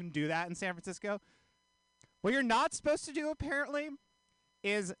 No, like you can do that in San Francisco. What you're not supposed to do, apparently,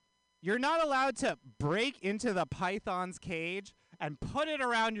 is you're not allowed to break into the python's cage and put it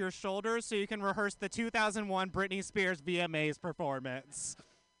around your shoulders so you can rehearse the 2001 Britney Spears VMAs performance.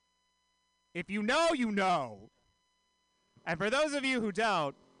 If you know, you know. And for those of you who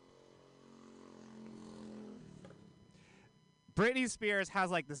don't, Britney Spears has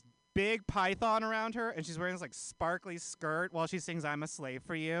like this big python around her, and she's wearing this like sparkly skirt while she sings "I'm a Slave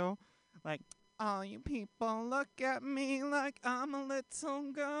for You." Like, all you people look at me like I'm a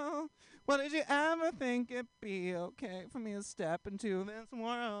little girl. What did you ever think it'd be okay for me to step into this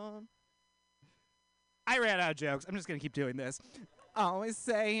world? I ran out of jokes. I'm just going to keep doing this. Always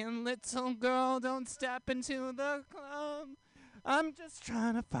saying, little girl, don't step into the club. I'm just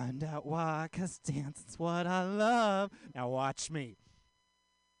trying to find out why, 'cause dancing's what I love. Now watch me.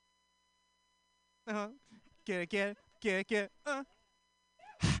 Get it, get it, get it, get it.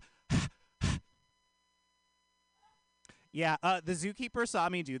 Yeah, the zookeeper saw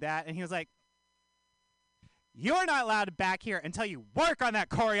me do that, and he was like, "You're not allowed back here until you work on that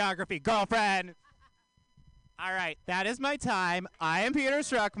choreography, girlfriend." All right, that is my time. I am Peter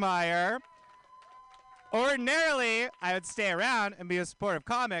Struckmeyer. Ordinarily, I would stay around and be a supportive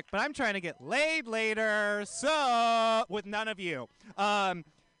comic, but I'm trying to get laid later, so with none of you.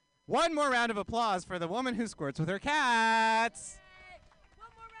 One more round of applause for the woman who squirts with her cats. One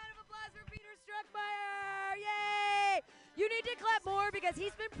more round of applause for Peter Struckmeyer. Yay! You need to clap more because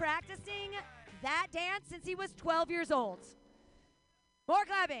he's been practicing that dance since he was 12 years old. More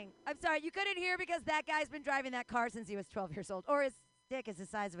clapping. I'm sorry, you couldn't hear because that guy's been driving that car since he was 12 years old. Or his dick is the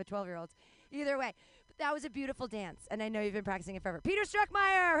size of a 12-year-old's. Either way. But that was a beautiful dance, and I know you've been practicing it forever. Peter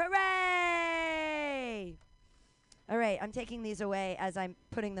Struckmeyer, hooray! All right, I'm taking these away as I'm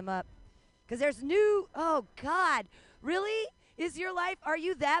putting them up. Because there's new, oh, God. Really? Is your life, are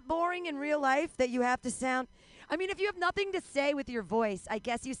you that boring in real life that you have to sound? I mean, if you have nothing to say with your voice, I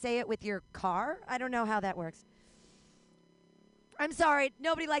guess you say it with your car? I don't know how that works. I'm sorry,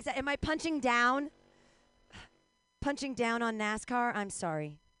 nobody likes that. Am I punching down? Punching down on NASCAR? I'm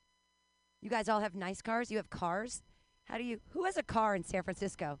sorry. You guys all have nice cars? You have cars? Who has a car in San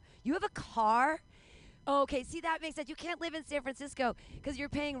Francisco? You have a car? Oh, okay, see, that makes sense. You can't live in San Francisco because you're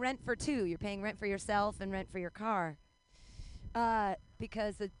paying rent for two. You're paying rent for yourself and rent for your car.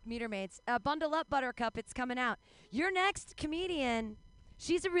 Because the meter maids. Bundle up, Buttercup. It's coming out. Your next comedian,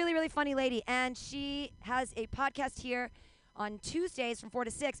 she's a really, really funny lady, and she has a podcast here on Tuesdays from 4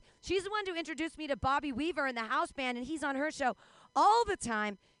 to 6. She's the one who introduced me to Bobby Weaver in the house band, and he's on her show all the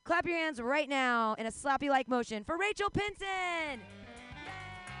time. Clap your hands right now in a slappy-like motion for Rachel Pinson.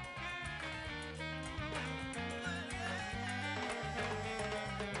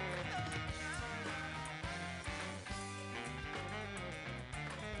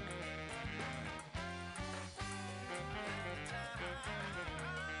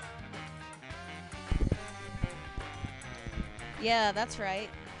 Yeah, that's right.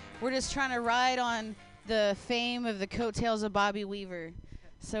 We're just trying to ride on the fame of the coattails of Bobby Weaver.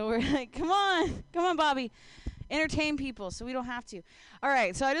 So we're like, come on, Bobby. Entertain people so we don't have to. All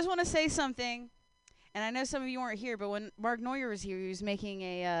right, so I just want to say something. And I know some of you weren't here, but when Mark Neuer was here, he was making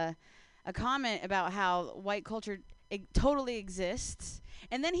a comment about how white culture totally exists.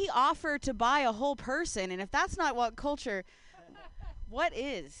 And then he offered to buy a whole person. And if that's not white culture, what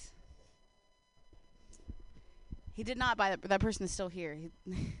is? He did not buy that person is still here.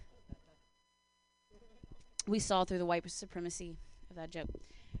 We saw through the white supremacy of that joke.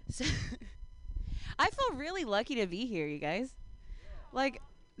 So I feel really lucky to be here, you guys. Like,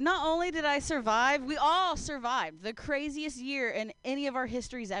 not only did I survive, we all survived the craziest year in any of our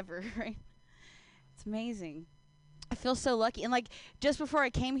histories ever, right? It's amazing. I feel so lucky. And, like, just before I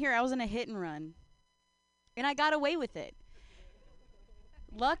came here, I was in a hit and run. And I got away with it.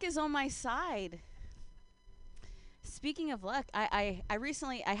 Luck is on my side. Speaking of luck, I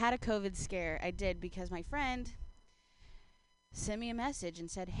recently had a COVID scare. I did because my friend sent me a message and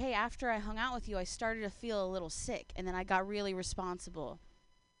said, hey, after I hung out with you, I started to feel a little sick. And then I got really responsible.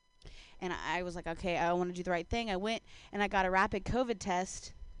 And I was like, okay, I want to do the right thing. I went and I got a rapid COVID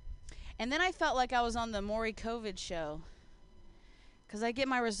test. And then I felt like I was on the Maury COVID show. Because I get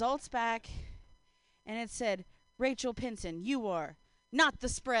my results back and it said, Rachel Pinson, you are not the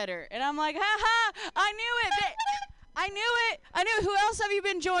spreader. And I'm like, ha, I knew it. I knew it. Who else have you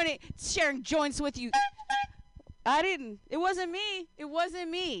been sharing joints with you? I didn't. It wasn't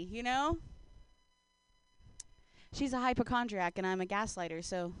me, you know? She's a hypochondriac and I'm a gaslighter,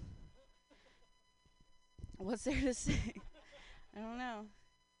 so what's there to say? I don't know.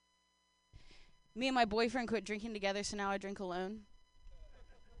 Me and my boyfriend quit drinking together, so now I drink alone.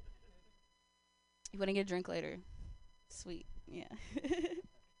 You want to get a drink later? Sweet, yeah.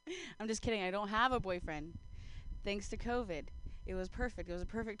 I'm just kidding. I don't have a boyfriend. Thanks to COVID. It was perfect. It was a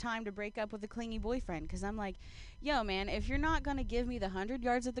perfect time to break up with a clingy boyfriend because I'm like, yo, man, if you're not going to give me the 100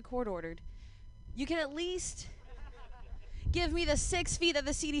 yards that the court ordered, you can at least give me the 6 feet that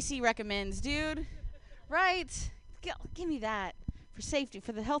the CDC recommends, dude. Right? Give me that for safety,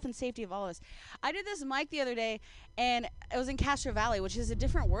 for the health and safety of all of us. I did this mic the other day, and it was in Castro Valley, which is a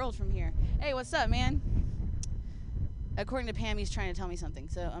different world from here. Hey, what's up, man? According to Pam, he's trying to tell me something,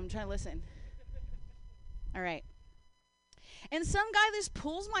 so I'm trying to listen. All right. And some guy just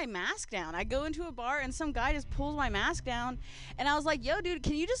pulls my mask down. I go into a bar and some guy just pulls my mask down. And I was like, yo, dude,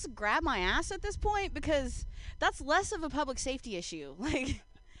 can you just grab my ass at this point? Because that's less of a public safety issue. Like,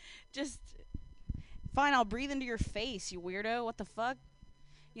 just, fine, I'll breathe into your face, you weirdo. What the fuck?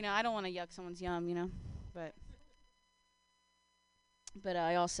 You know, I don't want to yuck someone's yum, you know. But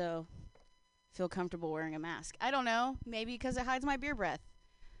I also feel comfortable wearing a mask. I don't know. Maybe because it hides my beer breath.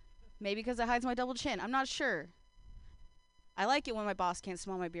 Maybe because it hides my double chin. I'm not sure. I like it when my boss can't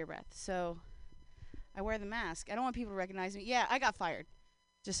smell my beer breath. So I wear the mask. I don't want people to recognize me. Yeah, I got fired.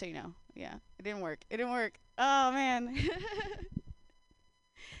 Just so you know. Yeah, it didn't work. It didn't work. Oh, man.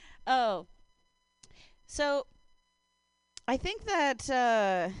 Oh. So I think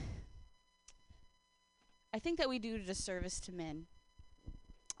that we do a disservice to men.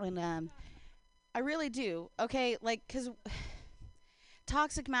 And I really do. Okay, like, 'cause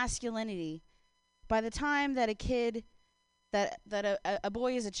toxic masculinity, by the time that a kid, that a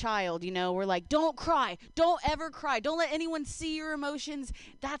boy is a child, you know, we're like, don't cry, don't ever cry, don't let anyone see your emotions.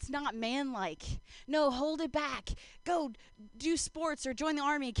 That's not manlike. No, hold it back. Go do sports or join the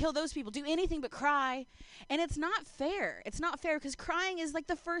army, kill those people, do anything but cry. And it's not fair. It's not fair because crying is like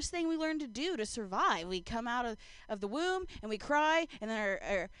the first thing we learn to do to survive. We come out of the womb and we cry, and then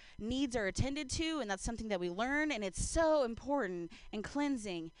our needs are attended to, and that's something that we learn, and it's so important and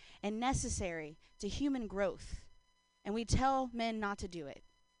cleansing and necessary to human growth. And we tell men not to do it.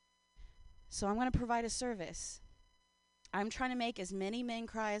 So I'm going to provide a service. I'm trying to make as many men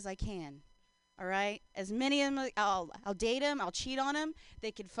cry as I can. All right? As many of them, I'll date them. I'll cheat on them.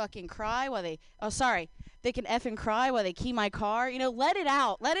 They can fucking cry while they, they can effing cry while they key my car. You know, let it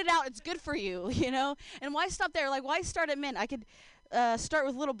out. Let it out. It's good for you, you know? And why stop there? Like, why start at men? I could start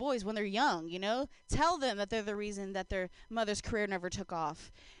with little boys when they're young, you know? Tell them that they're the reason that their mother's career never took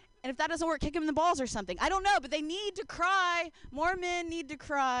off. And if that doesn't work, kick them in the balls or something. I don't know, but they need to cry. More men need to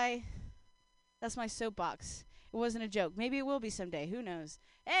cry. That's my soapbox. It wasn't a joke. Maybe it will be someday. Who knows?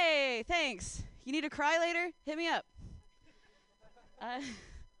 Hey, thanks. You need to cry later? Hit me up.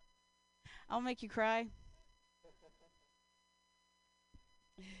 I'll make you cry.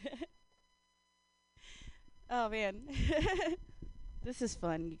 Oh, man. This is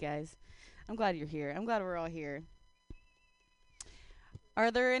fun, you guys. I'm glad you're here. I'm glad we're all here. Are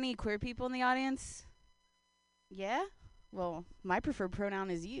there any queer people in the audience? Yeah? Well, my preferred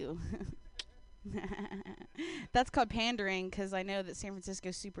pronoun is you. That's called pandering, because I know that San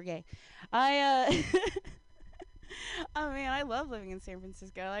Francisco's super gay. Oh man, I love living in San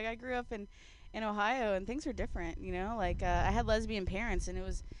Francisco. Like, I grew up in Ohio, and things were different, you know? Like, I had lesbian parents, and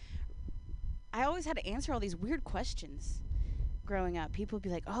I always had to answer all these weird questions growing up. People would be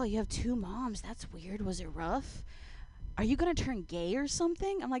like, oh, you have 2 moms. That's weird. Was it rough? Are you going to turn gay or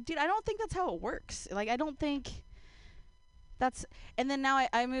something? I'm like, dude, I don't think that's how it works. Like, I don't think that's... And then now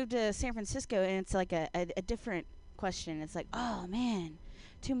I moved to San Francisco, and it's like a different question. It's like, oh, man,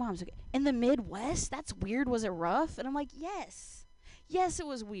 2 moms. Okay. In the Midwest? That's weird. Was it rough? And I'm like, yes. Yes, it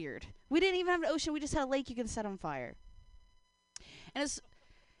was weird. We didn't even have an ocean. We just had a lake you can set on fire. And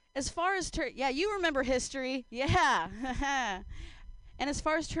as far as... yeah, you remember history. Yeah. And as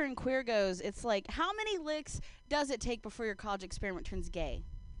far as turning queer goes, it's like, how many licks does it take before your college experiment turns gay?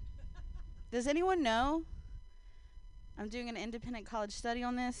 Does anyone know? I'm doing an independent college study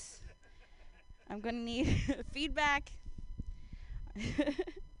on this. I'm going to need feedback.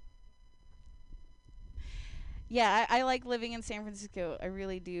 Yeah, I like living in San Francisco. I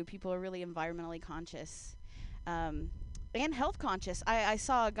really do. People are really environmentally conscious. And health conscious. I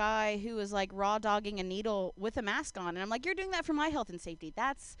saw a guy who was like raw dogging a needle with a mask on, and I'm like, you're doing that for my health and safety.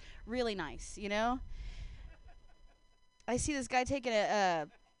 That's really nice, you know? I see this guy taking a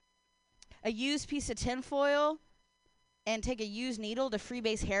used piece of tinfoil and take a used needle to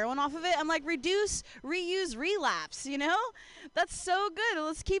freebase heroin off of it. I'm like, reduce, reuse, relapse, you know? That's so good.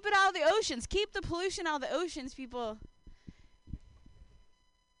 Let's keep it out of the oceans. Keep the pollution out of the oceans, people.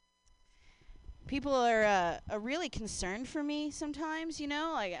 People are really concerned for me sometimes, you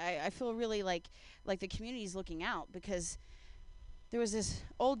know? I feel really like the community's looking out, because there was this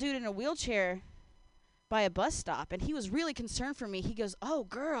old dude in a wheelchair by a bus stop, and he was really concerned for me. He goes, oh,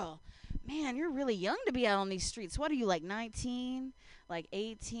 girl, man, you're really young to be out on these streets. What are you, like 19, like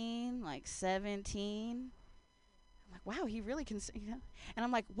 18, like 17? I'm like, wow, he really concerned, you know? And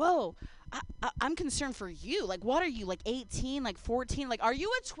I'm like, whoa, I'm concerned for you. Like, what are you, like 18, like 14? Like, are you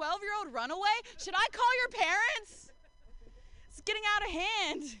a 12-year-old runaway? Should I call your parents? It's getting out of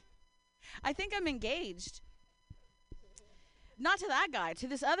hand. I think I'm engaged. Not to that guy, to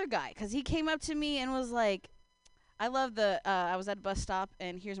this other guy, because he came up to me and was like, I love I was at a bus stop,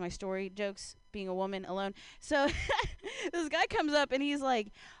 and here's my story, jokes, being a woman alone. So This guy comes up and he's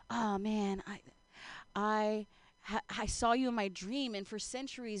like, "Oh man, I saw you in my dream, and for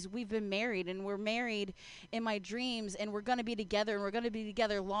centuries we've been married, and we're married in my dreams, and we're gonna be together, and we're gonna be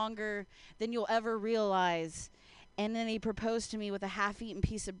together longer than you'll ever realize." And then he proposed to me with a half-eaten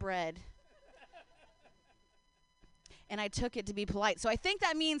piece of bread. And I took it to be polite. So I think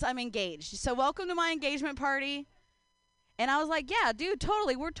that means I'm engaged. So welcome to my engagement party. And I was like, yeah, dude,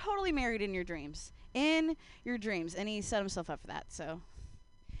 totally. We're totally married in your dreams. In your dreams. And he set himself up for that. So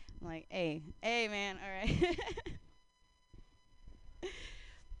I'm like, hey, man, all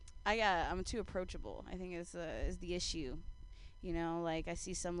right. I'm too approachable, I think is the issue. You know, like I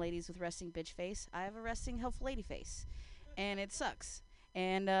see some ladies with resting bitch face. I have a resting helpful lady face. And it sucks.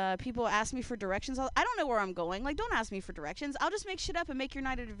 And people ask me for directions. I don't know where I'm going. Like, don't ask me for directions. I'll just make shit up and make your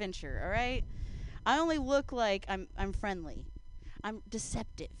night an adventure, all right? I only look like I'm friendly. I'm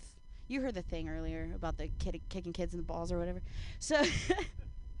deceptive. You heard the thing earlier about the kid kicking kids in the balls or whatever. So,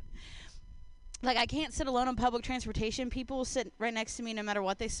 like, I can't sit alone on public transportation. People will sit right next to me no matter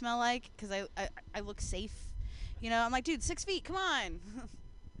what they smell like because I look safe. You know, I'm like, dude, 6 feet, come on.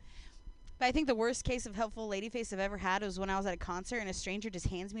 But I think the worst case of helpful lady face I've ever had was when I was at a concert and a stranger just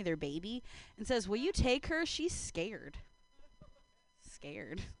hands me their baby and says, "Will you take her? She's scared."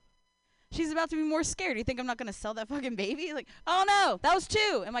 Scared. She's about to be more scared. You think I'm not going to sell that fucking baby? Like, oh no, that was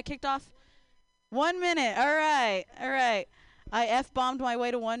 2. Am I kicked off? 1 minute. All right. I F-bombed my way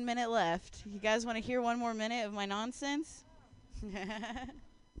to 1 minute left. You guys want to hear 1 more minute of my nonsense?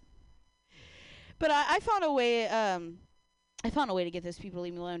 But I found a way. I found a way to get those people to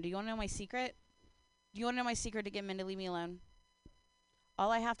leave me alone. Do you want to know my secret? Do you want to know my secret to get men to leave me alone? All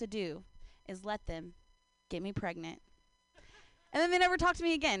I have to do is let them get me pregnant, and then they never talk to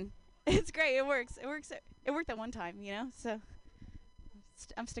me again. It's great. It works. It worked that one time, you know. So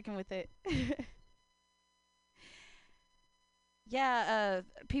I'm sticking with it. Yeah,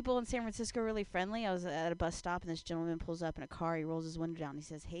 people in San Francisco are really friendly. I was at a bus stop, and this gentleman pulls up in a car. He rolls his window down. He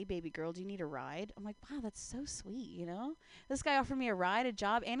says, "Hey, baby girl, do you need a ride?" I'm like, wow, that's so sweet, you know? This guy offered me a ride, a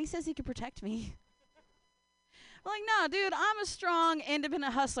job, and he says he could protect me. I'm like, no, dude, I'm a strong,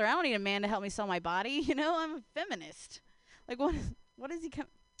 independent hustler. I don't need a man to help me sell my body, you know? I'm a feminist. Like, what is he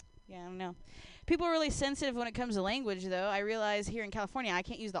Yeah, I don't know. People are really sensitive when it comes to language, though. I realize here in California, I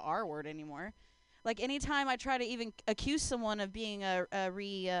can't use the R word anymore. Like, anytime I try to even accuse someone of being a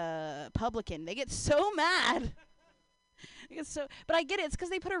Republican, they get so mad. But I get it. It's because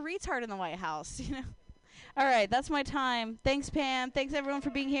they put a retard in the White House, you know. All right, that's my time. Thanks, Pam. Thanks, everyone, for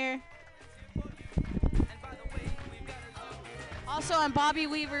being here. Also, I'm Bobby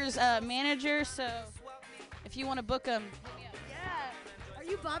Weaver's manager, so if you want to book him, hit me up. Yeah. Are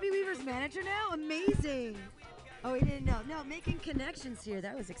you Bobby Weaver's manager now? Amazing. Oh, we didn't know. No, making connections here.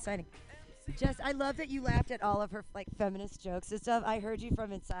 That was exciting. Jess, I love that you laughed at all of her like feminist jokes and stuff. I heard you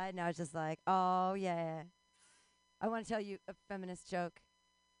from inside, and I was just like, oh yeah. I want to tell you a feminist joke.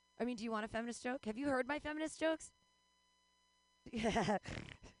 I mean, do you want a feminist joke? Have you heard my feminist jokes? Yeah.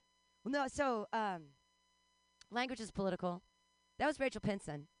 Well, no. So, language is political. That was Rachel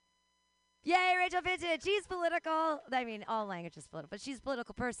Pinson. Yay, Rachel Pinson! She's political. I mean, all language is political, but she's a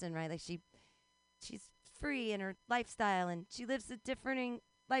political person, right? Like she's free in her lifestyle, and she lives a differing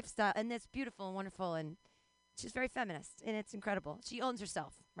lifestyle, and it's beautiful and wonderful, and she's very feminist, and it's incredible. She owns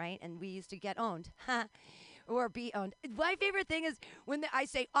herself, right? And we used to get owned, or be owned. My favorite thing is when I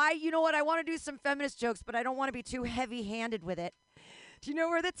say, you know what, I want to do some feminist jokes, but I don't want to be too heavy-handed with it. Do you know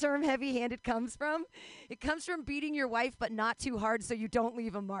where the term heavy-handed comes from? It comes from beating your wife, but not too hard so you don't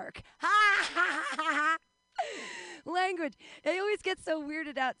leave a mark. Ha ha ha ha! Language. I always get so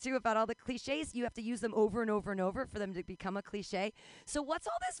weirded out, too, about all the cliches. You have to use them over and over and over for them to become a cliche. So what's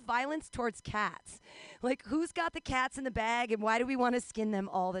all this violence towards cats? Like, who's got the cats in the bag, and why do we want to skin them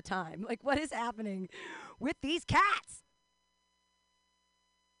all the time? Like, what is happening with these cats?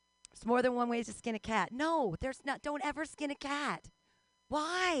 There's more than one way to skin a cat. No, there's not. Don't ever skin a cat.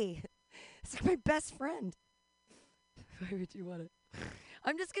 Why? It's like my best friend. Why would you want it?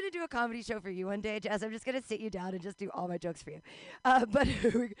 I'm just going to do a comedy show for you one day, Jess. I'm just going to sit you down and just do all my jokes for you. But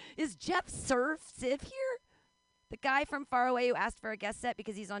is Jeff Siv here? The guy from Far Away who asked for a guest set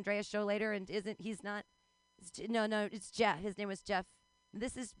because he's on Andrea's show later and he's not. No, it's Jeff. His name was Jeff.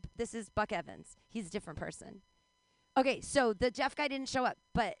 This is Buck Evans. He's a different person. Okay, so the Jeff guy didn't show up,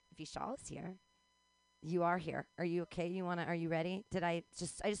 but Vishal is here. You are here. Are you okay? Are you ready? I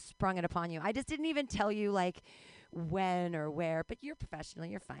just sprung it upon you. I just didn't even tell you, like, when or where, but you're professional.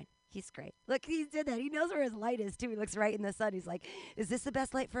 You're fine. He's great. Look, he did that. He knows where his light is, too. He looks right in the sun. He's like, is this the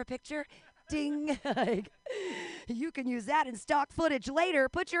best light for a picture? Ding. Like, you can use that in stock footage later.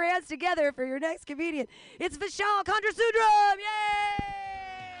 Put your hands together for your next comedian. It's Vishal Chandrasundram. Yay!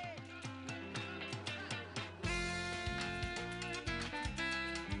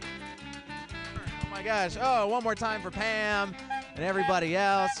 Oh, my gosh. Oh, one more time for Pam and everybody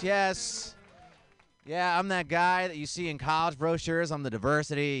else. Yes. Yeah, I'm that guy that you see in college brochures. I'm the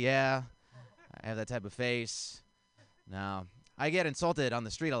diversity. Yeah. I have that type of face. No. I get insulted on the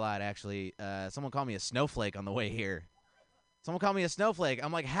street a lot, actually. Someone called me a snowflake on the way here. Someone called me a snowflake.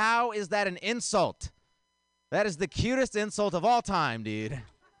 I'm like, how is that an insult? That is the cutest insult of all time, dude.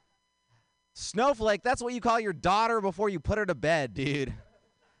 Snowflake, that's what you call your daughter before you put her to bed, dude.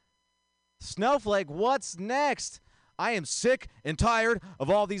 Snowflake, what's next? I am sick and tired of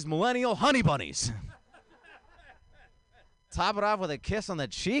all these millennial honey bunnies. Top it off with a kiss on the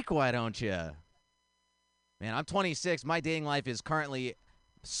cheek, why don't you? Man, I'm 26. My dating life is currently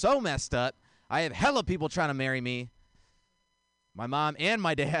so messed up. I have hella people trying to marry me. My mom and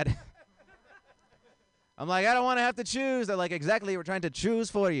my dad. I'm like, I don't want to have to choose. They're like, exactly, we're trying to choose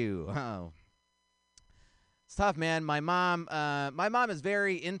for you. Oh. It's tough, man. My mom is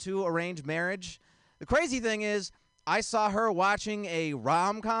very into arranged marriage. The crazy thing is, I saw her watching a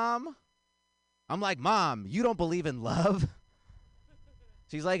rom-com. I'm like, Mom, you don't believe in love?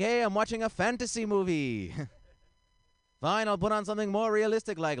 She's like, hey, I'm watching a fantasy movie. Fine, I'll put on something more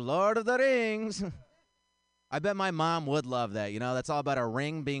realistic like Lord of the Rings. I bet my mom would love that. You know, that's all about a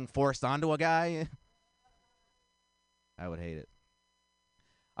ring being forced onto a guy. I would hate it.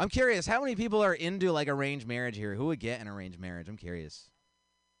 I'm curious, how many people are into, like, arranged marriage here? Who would get an arranged marriage? I'm curious.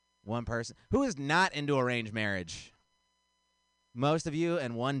 One person. Who is not into arranged marriage? Most of you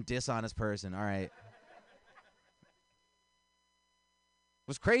and one dishonest person. All right.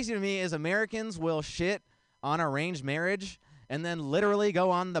 What's crazy to me is Americans will shit on arranged marriage and then literally go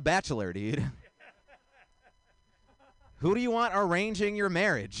on The Bachelor, dude. Who do you want arranging your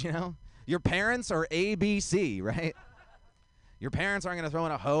marriage, you know? Your parents or ABC, right? Your parents aren't going to throw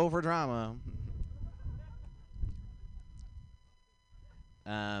in a hoe for drama.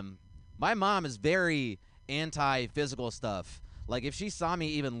 My mom is very anti-physical stuff. Like, if she saw me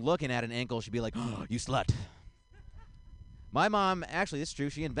even looking at an ankle, she'd be like, oh, you slut. My mom, actually, it's true,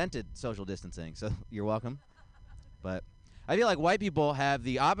 she invented social distancing, so you're welcome. But I feel like white people have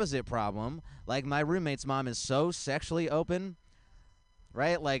the opposite problem. Like, my roommate's mom is so sexually open,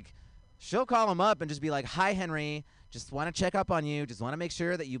 right? Like, she'll call him up and just be like, hi, Henry, just want to check up on you, just want to make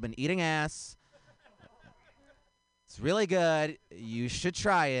sure that you've been eating ass. It's really good. You should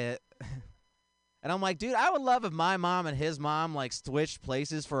try it. And I'm like, dude, I would love if my mom and his mom, like, switched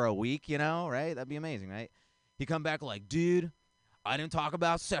places for a week, you know, right? That'd be amazing, right? He'd come back like, dude, I didn't talk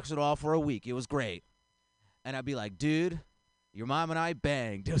about sex at all for a week. It was great. And I'd be like, dude, your mom and I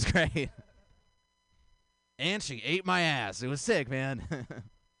banged. It was great. And she ate my ass. It was sick, man.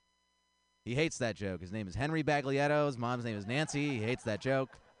 He hates that joke. His name is Henry Baglietto. His mom's name is Nancy. He hates that joke.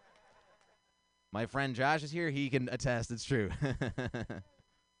 My friend Josh is here. He can attest. It's true.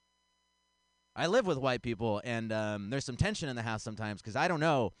 I live with white people, and there's some tension in the house sometimes because I don't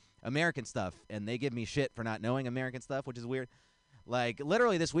know American stuff, and they give me shit for not knowing American stuff, which is weird. Like,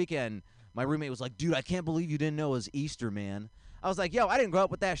 literally this weekend, my roommate was like, dude, I can't believe you didn't know it was Easter, man. I was like, yo, I didn't grow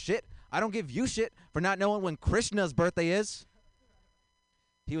up with that shit. I don't give you shit for not knowing when Krishna's birthday is.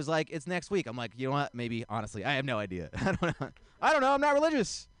 He was like, it's next week. I'm like, you know what? Maybe, honestly, I have no idea. I don't know. I'm not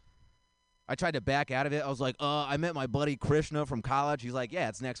religious. I tried to back out of it. I was like, I met my buddy Krishna from college. He's like, yeah,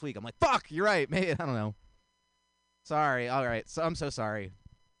 it's next week. I'm like, fuck, you're right. Maybe, I don't know. Sorry. All right. So I'm so sorry.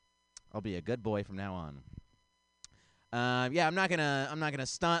 I'll be a good boy from now on. Yeah, I'm not gonna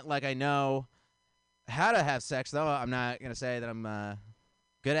stunt like I know how to have sex, though. I'm not gonna say that I'm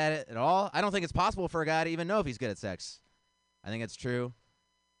good at it at all. I don't think it's possible for a guy to even know if he's good at sex. I think it's true.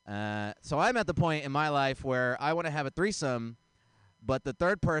 So I'm at the point in my life where I want to have a threesome, but the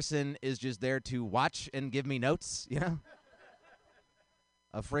third person is just there to watch and give me notes, you know?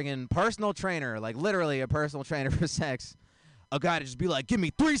 A friggin' personal trainer, like literally a personal trainer for sex. A guy to just be like, give me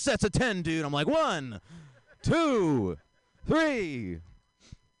 3 sets of 10, dude. I'm like, 1, 2, 3.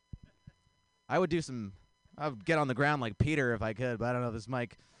 I would get on the ground like Peter if I could, but I don't know if this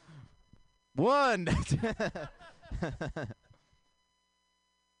mic. 1.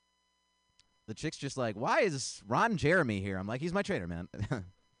 The chick's just like, why is Ron Jeremy here? I'm like, he's my trainer, man.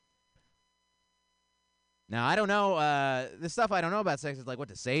 Now, I don't know. This stuff I don't know about sex is like what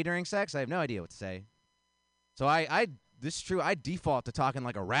to say during sex. I have no idea what to say. So I this is true. I default to talking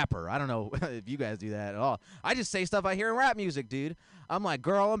like a rapper. I don't know if you guys do that at all. I just say stuff I hear in rap music, dude. I'm like,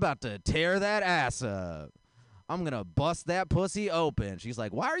 girl, I'm about to tear that ass up. I'm going to bust that pussy open. She's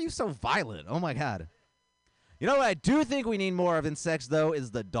like, why are you so violent? Oh, my God. You know what I do think we need more of in sex, though,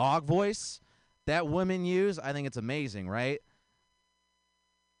 is the dog voice that women use. I think it's amazing, right?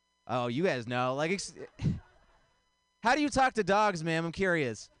 Oh, you guys know. Like, how do you talk to dogs, ma'am? I'm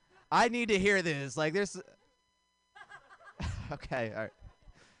curious. I need to hear this. Like, there's... Okay, all right.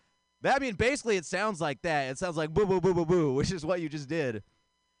 I mean, basically, it sounds like that. It sounds like boo, boo, boo, boo, boo, which is what you just did.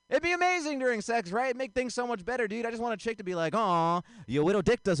 It'd be amazing during sex, right? It'd make things so much better, dude. I just want a chick to be like, aw, your widow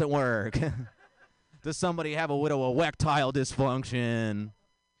dick doesn't work. Does somebody have a widow erectile dysfunction?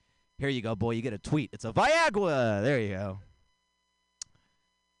 Here you go, boy. You get a tweet. It's a Viagra. There you go.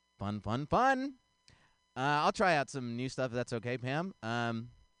 Fun, fun, fun. I'll try out some new stuff if that's okay, Pam. All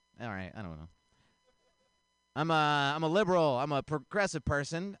right, I don't know. I'm a liberal. I'm a progressive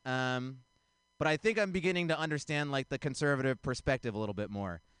person. But I think I'm beginning to understand like the conservative perspective a little bit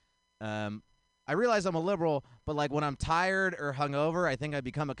more. I realize I'm a liberal, but like when I'm tired or hungover, I think I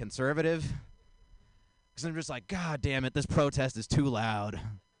become a conservative. Because I'm just like, God damn it, this protest is too loud.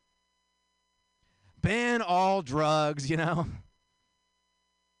 Ban all drugs, you know.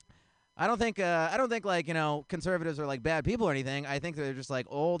 I don't think like, you know, conservatives are like bad people or anything. I think they're just like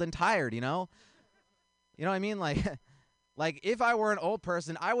old and tired, you know. You know what I mean? Like, like if I were an old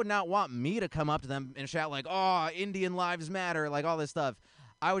person, I would not want me to come up to them and shout like, "Oh, Indian lives matter," like all this stuff.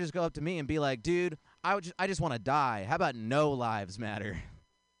 I would just go up to me and be like, "Dude, I just want to die. How about no lives matter?"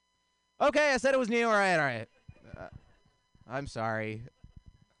 Okay, I said it was new. All right. I'm sorry.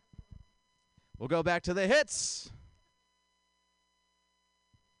 We'll go back to the hits.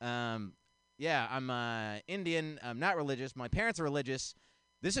 Yeah, I'm Indian. I'm not religious. My parents are religious.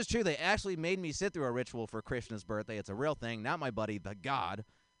 This is true. They actually made me sit through a ritual for Krishna's birthday. It's a real thing. Not my buddy, the god.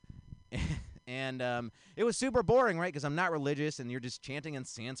 And it was super boring, right? Because I'm not religious, and you're just chanting in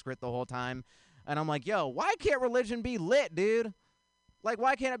Sanskrit the whole time. And I'm like, yo, why can't religion be lit, dude? Like,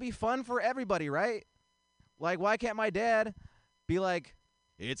 why can't it be fun for everybody, right? Like, why can't my dad be like,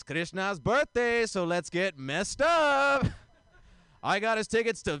 it's Krishna's birthday, so let's get messed up. I got his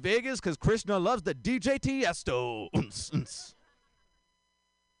tickets to Vegas because Krishna loves the DJ Tiesto.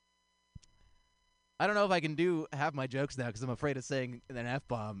 I don't know if I can do half my jokes now because I'm afraid of saying an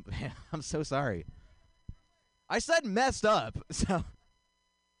F-bomb. I'm so sorry. I said messed up, so.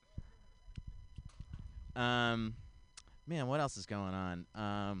 Man, what else is going on?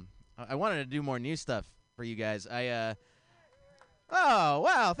 I wanted to do more new stuff for you guys. Oh,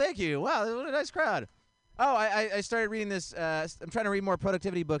 wow, thank you. Wow, what a nice crowd. Oh, I started reading this. I'm trying to read more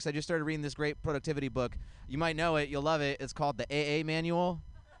productivity books. I just started reading this great productivity book. You might know it. You'll love it. It's called the AA Manual.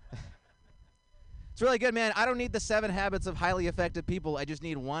 It's really good, man. I don't need the 7 habits of highly effective people. I just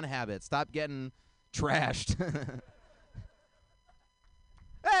need one habit. Stop getting trashed.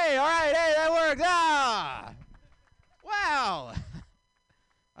 Hey, all right. Hey, that worked. Ah! Wow.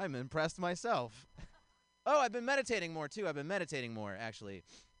 I'm impressed myself. Oh, I've been meditating more, too. Actually.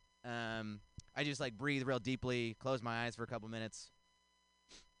 I just, like, breathe real deeply, close my eyes for a couple minutes,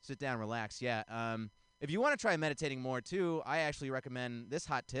 sit down, relax. Yeah. If you want to try meditating more, too, I actually recommend this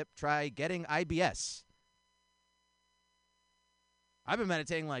hot tip. Try getting IBS. I've been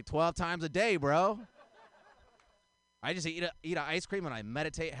meditating like 12 times a day, bro. I just eat an ice cream and I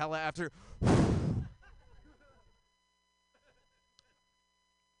meditate hella after.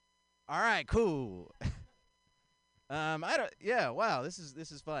 All right, cool. Wow, this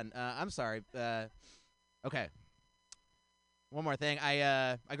is fun. I'm sorry. Okay. One more thing.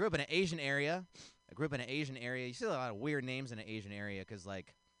 I grew up in an Asian area. You see a lot of weird names in an Asian area because,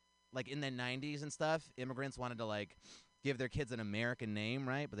 like in the 90s and stuff, immigrants wanted to, like, give their kids an American name,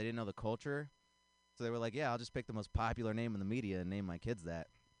 right? But they didn't know the culture. So they were like, yeah, I'll just pick the most popular name in the media and name my kids that.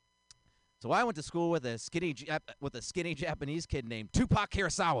 So I went to school with a skinny Japanese kid named Tupac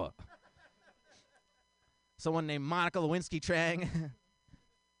Hirasawa. Someone named Monica Lewinsky Chang.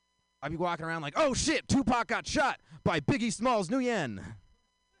 I'd be walking around like, oh, shit, Tupac got shot by Biggie Smalls Nguyen.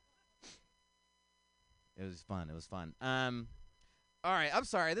 It was fun. All right, I'm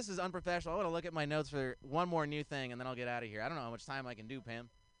sorry. This is unprofessional. I want to look at my notes for one more new thing, and then I'll get out of here. I don't know how much time I can do, Pam.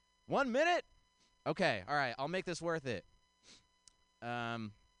 1 minute? Okay, all right. I'll make this worth it. No,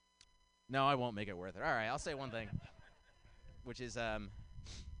 I won't make it worth it. All right, I'll say one thing, which is,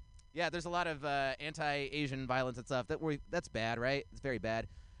 yeah, there's a lot of anti-Asian violence and stuff. That's bad, right? It's very bad.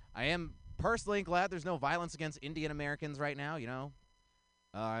 I am personally glad there's no violence against Indian Americans right now, you know.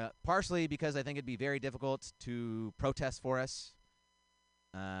 Partially because I think it'd be very difficult to protest for us.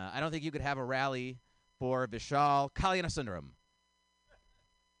 I don't think you could have a rally for Vishal Kalyanasundram.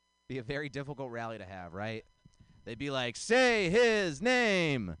 Be a very difficult rally to have, right? They'd be like, say his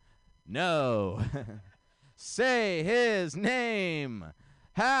name. No. Say his name.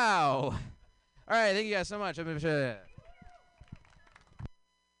 How? All right, thank you guys so much. Vishal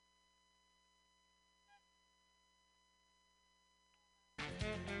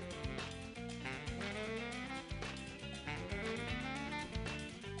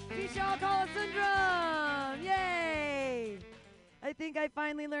Kalyanasundram! Yay! I think I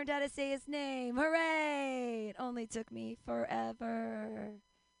finally learned how to say his name. Hooray! It only took me forever.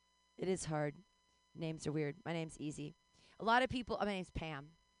 It is hard. Names are weird. My name's easy. A lot of people, my name's Pam.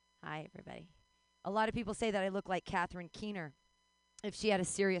 Hi, everybody. A lot of people say that I look like Catherine Keener if she had a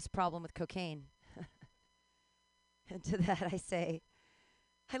serious problem with cocaine. And to that I say,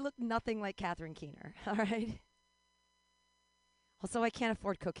 I look nothing like Catherine Keener, all right? Also, I can't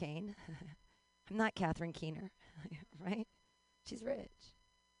afford cocaine. I'm not Catherine Keener, right? She's rich.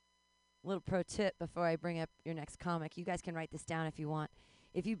 A little pro tip before I bring up your next comic. You guys can write this down if you want.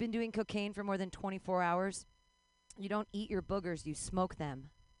 If you've been doing cocaine for more than 24 hours, you don't eat your boogers, you smoke them.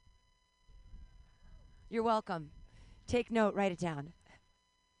 You're welcome. Take note, write it down.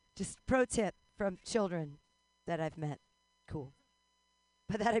 Just pro tip from children that I've met. Cool.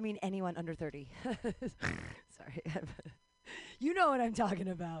 By that I mean anyone under 30. Sorry. You know what I'm talking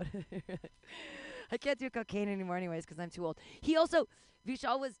about. I can't do cocaine anymore anyways because I'm too old.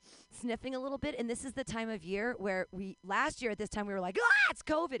 Vishal was sniffing a little bit, and this is the time of year where last year at this time we were like, it's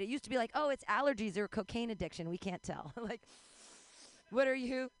COVID. It used to be like, oh, it's allergies or cocaine addiction. We can't tell. Like, what are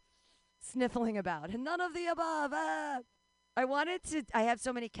you sniffling about? And none of the above. I have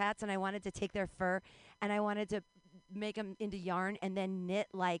so many cats, and I wanted to take their fur, and I wanted to make them into yarn and then knit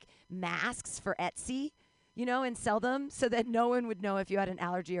like masks for Etsy, and sell them so that no one would know if you had an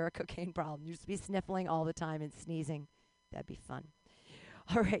allergy or a cocaine problem. You'd just be sniffling all the time and sneezing. That'd be fun.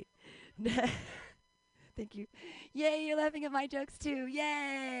 All right. Thank you. Yay, you're laughing at my jokes too.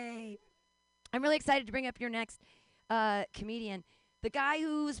 Yay. I'm really excited to bring up your next comedian. The guy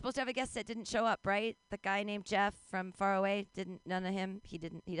who was supposed to have a guest set didn't show up, right? The guy named Jeff from far away, none of him. He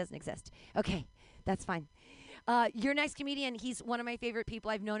doesn't exist. Okay, that's fine. Your next comedian, he's one of my favorite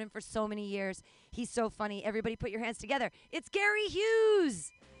people. I've known him for so many years. He's so funny. Everybody put your hands together. It's Gary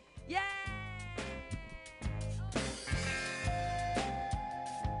Hughes. Yay!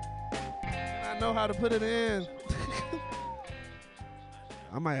 I know how to put it in.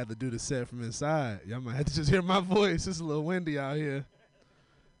 I might have to do the set from inside. Y'all might have to just hear my voice. It's a little windy out here.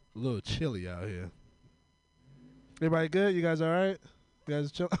 A little chilly out here. Everybody good? You guys all right? You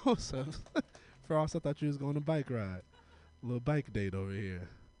guys chill? Oh, so Frost, I thought you was going on a bike ride. A little bike date over here.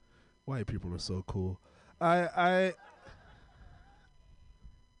 White people are so cool. They are.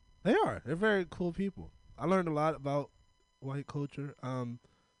 They're very cool people. I learned a lot about white culture. I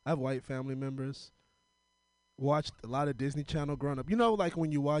have white family members. Watched a lot of Disney Channel growing up. Like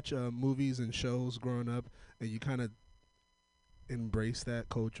when you watch movies and shows growing up and you kind of embrace that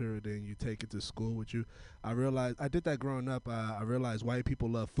culture, then you take it to school with you. I realized, I did that growing up. I realized white people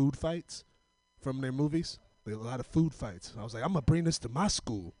love food fights from their movies. There's a lot of food fights. I was like, I'm going to bring this to my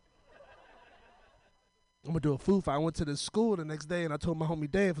school. I'm going to do a food fight. I went to the school the next day and I told my homie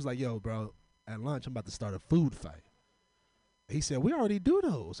Dave, I was like, yo, bro, at lunch, I'm about to start a food fight. He said, we already do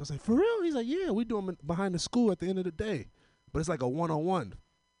those. I was like, for real? He's like, yeah, we do them behind the school at the end of the day. But it's like a one-on-one.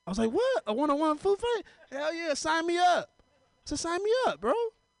 I was like, what? A one-on-one food fight? Hell yeah, sign me up. I said, sign me up, bro.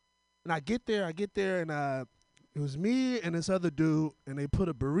 And I get there, and it was me and this other dude, and they put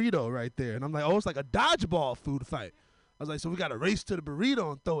a burrito right there. And I'm like, oh, it's like a dodgeball food fight. I was like, so we got to race to the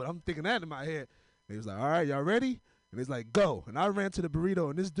burrito and throw it. I'm thinking that in my head. And he was like, all right, y'all ready? And he's like, go. And I ran to the burrito,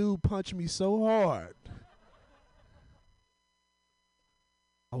 and this dude punched me so hard.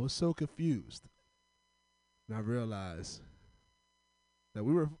 I was so confused. And I realized that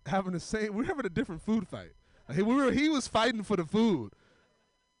we were having a different food fight. Like he was fighting for the food.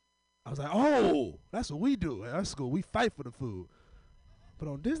 I was like, oh, that's what we do at our school. We fight for the food. But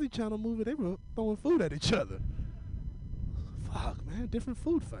on Disney Channel movie, they were throwing food at each other. Fuck, man, different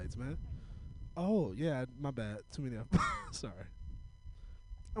food fights, man. Oh, yeah, my bad. Too many of them. Sorry.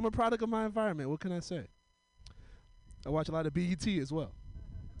 I'm a product of my environment. What can I say? I watch a lot of BET as well.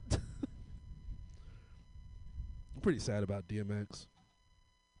 I'm pretty sad about DMX.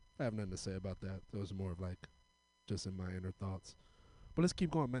 I have nothing to say about that. That was more of like just in my inner thoughts. But let's keep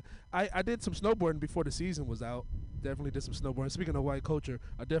going, man. I did some snowboarding before the season was out. Definitely did some snowboarding. Speaking of white culture,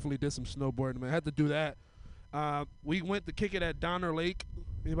 I definitely did some snowboarding, man. I had to do that. We went to kick it at Donner Lake.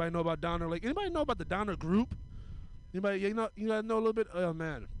 Anybody know about Donner Lake? Anybody know about the Donner Group? Anybody, you gotta know a little bit. Oh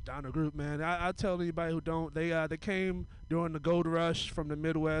man, down the group, man. I tell anybody who don't, they came during the gold rush from the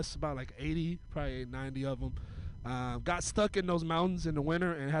Midwest, about like 80, probably 90 of them. Got stuck in those mountains in the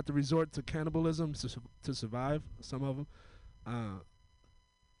winter and had to resort to cannibalism to survive. Some of them.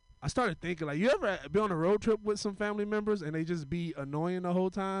 I started thinking, like, you ever be on a road trip with some family members and they just be annoying the whole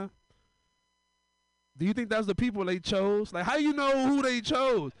time? Do you think that's the people they chose? Like, how you know who they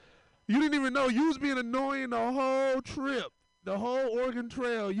chose? You didn't even know you was being annoying the whole trip, the whole Oregon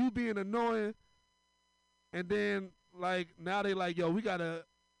Trail. You being annoying, and then like now they like, yo, we gotta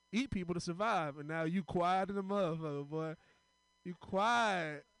eat people to survive, and now you quiet in the motherfucker, boy. You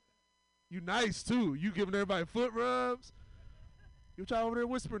quiet. You nice too. You giving everybody foot rubs. You y'all over there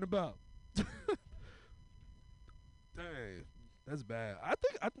whispering about. Dang, that's bad. I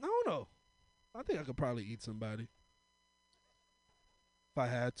don't know. I think I could probably eat somebody. If I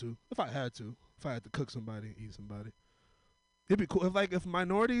had to cook somebody, eat somebody. It'd be cool if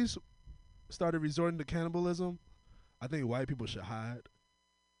minorities started resorting to cannibalism. I think white people should hide.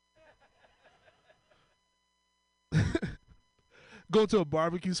 Go to a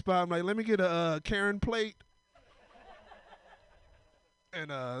barbecue spot. I'm like, let me get a Karen plate. And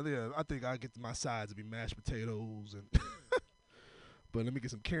yeah, I think I get my sides to be mashed potatoes and. But let me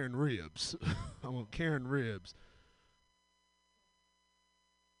get some Karen ribs. I want Karen ribs.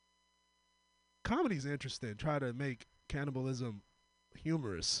 Comedy's interesting. Try to make cannibalism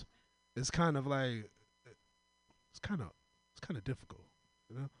humorous. It's kind of like it's kind of difficult,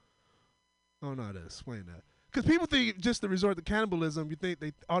 you know. I don't know how to explain that. Because people think just to resort to cannibalism,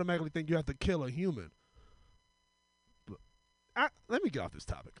 they automatically think you have to kill a human. But let me get off this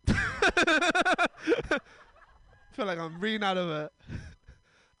topic. I feel like I'm reading out of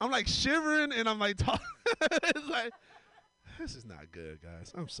I'm like shivering and I'm like talking. It's like this is not good,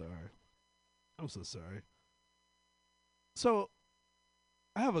 guys. I'm sorry. I'm so sorry. So,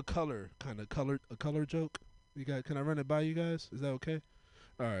 I have a color joke. Can I run it by you guys? Is that okay?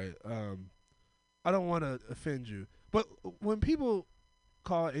 All right. I don't want to offend you, but when people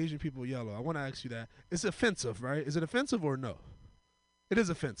call Asian people yellow, I want to ask you that. It's offensive, right? Is it offensive or no? It is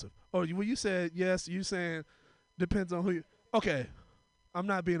offensive. Oh, well, you said yes. You saying depends on who you. Okay, I'm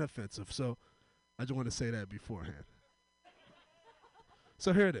not being offensive, so I just want to say that beforehand.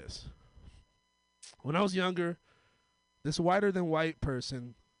 So here it is. When I was younger, this whiter than white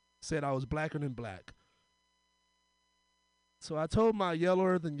person said I was blacker than black. So I told my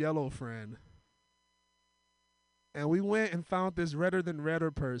yellower than yellow friend, and we went and found this redder than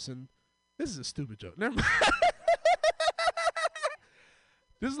redder person. This is a stupid joke. Never mind.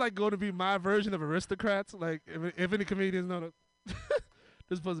 This is like going to be my version of Aristocrats. Like, if any comedians know that.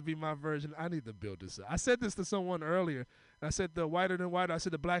 This is supposed to be my version. I need to build this up. I said this to someone earlier. I said the whiter than whiter. I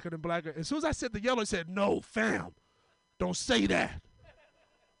said the blacker than blacker. As soon as I said the yellow, he said, no, fam. Don't say that.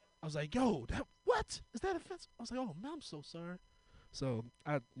 I was like, yo, what? Is that offensive? I was like, oh, man, I'm so sorry. So,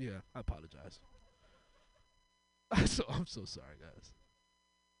 I apologize. I'm so sorry,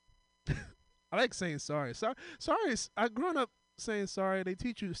 guys. I like saying sorry. Sorry I grown up saying sorry. They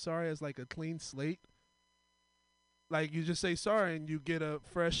teach you sorry as like a clean slate. Like, you just say sorry and you get a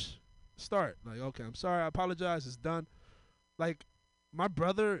fresh start. Like, okay, I'm sorry, I apologize, it's done. Like, my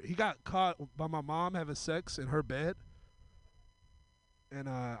brother, he got caught by my mom having sex in her bed. And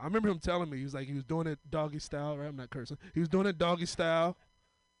I remember him telling me, he was doing it doggy style, right? I'm not cursing. He was doing it doggy style.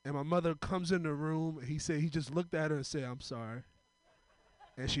 And my mother comes in the room, and he said he just looked at her and said, I'm sorry.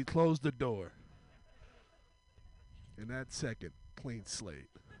 And she closed the door. And that second, clean slate.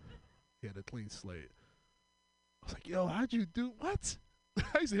 He had a clean slate. I was like, yo, how'd you do what?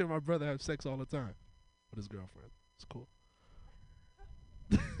 I used to hear my brother have sex all the time with his girlfriend. It's cool.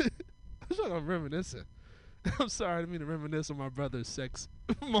 I'm sure I'm reminiscing. I'm sorry, I didn't mean to reminisce on my brother's sex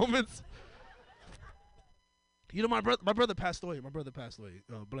moments. You know, my brother passed away.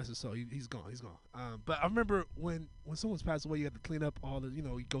 Bless his soul. He's gone. But I remember when someone's passed away, you have to clean up all the,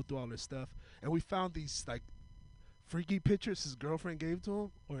 you go through all this stuff. And we found these, like, freaky pictures his girlfriend gave to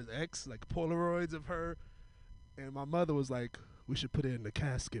him, or his ex, like Polaroids of her. And my mother was like, we should put it in the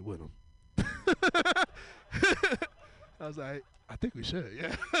casket with him. I was like, I think we should,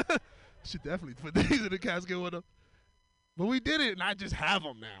 yeah. Should definitely put these in the casket with him. But we did it, and I just have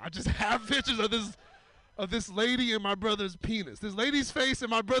them now. I just have pictures of this lady and my brother's penis. This lady's face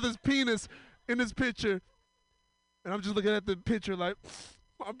and my brother's penis in this picture. And I'm just looking at the picture like,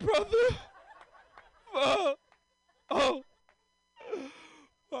 my brother. My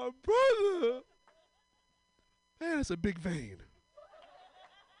brother. Man, that's a big vein.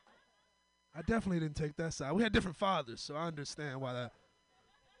 I definitely didn't take that side. We had different fathers, so I understand why that.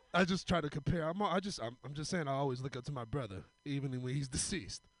 I just try to compare. I'm just saying I always look up to my brother, even when he's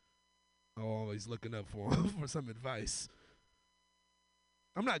deceased. I'm always looking up for him for some advice.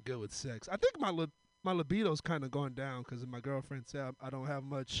 I'm not good with sex. I think my libido's kind of going down because my girlfriend said I don't have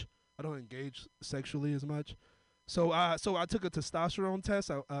much. I don't engage sexually as much. So I took a testosterone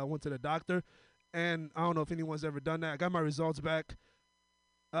test. I went to the doctor, and I don't know if anyone's ever done that. I got my results back.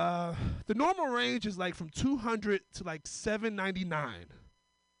 The normal range is like from 200 to like 799.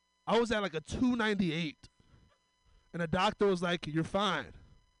 I was at like a 298, and the doctor was like, "You're fine."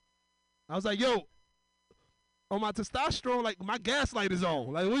 I was like, "Yo, on my testosterone, like my gas light is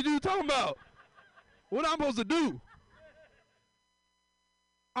on. Like, what are you talking about? What am I supposed to do?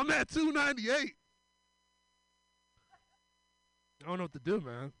 I'm at 298. I don't know what to do,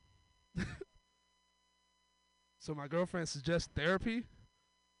 man." So my girlfriend suggests therapy.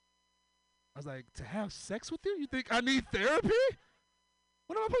 I was like, "To have sex with you? You think I need therapy?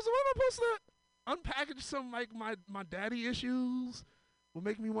 What am I supposed to unpackage some like my daddy issues will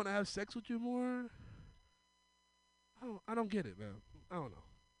make me want to have sex with you more?" I don't get it, man. I don't know.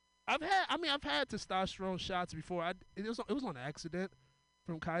 I've had testosterone shots before. It was on accident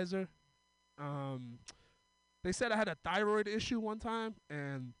from Kaiser. They said I had a thyroid issue one time,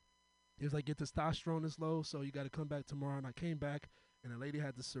 and it was like your testosterone is low, so you got to come back tomorrow. And I came back, and the lady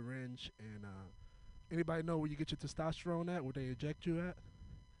had the syringe. And anybody know where you get your testosterone at? Where they inject you at?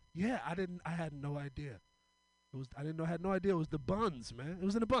 Yeah, I didn't. I had no idea. I had no idea. It was the buns, man. It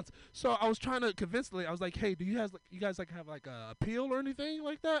was in the buns. So I was trying to convince the lady. I was like, "Hey, do you guys have like a pill or anything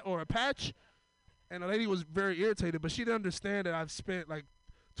like that, or a patch?" And the lady was very irritated, but she didn't understand that I've spent like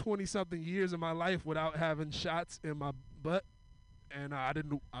 20-something years of my life without having shots in my butt, and I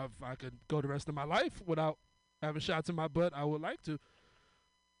didn't. If I could go the rest of my life without having shots in my butt, I would like to.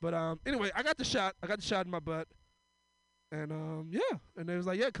 But anyway, I got the shot. I got the shot in my butt, and yeah. And they was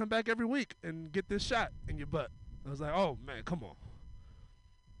like, "Yeah, come back every week and get this shot in your butt." I was like, "Oh man, come on."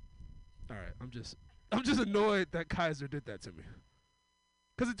 All right, I'm just annoyed that Kaiser did that to me.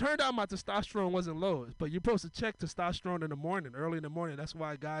 Because it turned out my testosterone wasn't low, but you're supposed to check testosterone in the morning, early in the morning. That's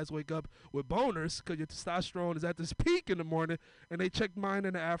why guys wake up with boners, because your testosterone is at this peak in the morning, and they checked mine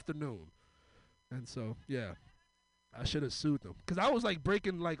in the afternoon. And so, yeah, I should have sued them. Because I was like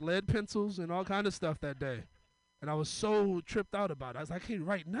breaking like lead pencils and all kind of stuff that day. And I was so tripped out about it. I was like, I can't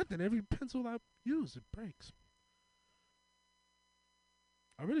write nothing. Every pencil I use, it breaks.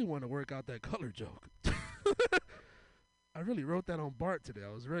 I really want to work out that color joke. I really wrote that on Bart today.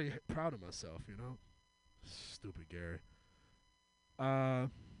 I was really proud of myself, you know. Stupid Gary. Oh,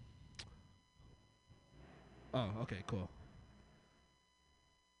 okay, cool.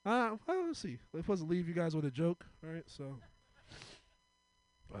 Well, let's see. We're supposed to leave you guys with a joke, right? So,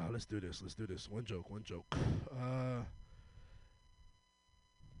 let's do this. One joke.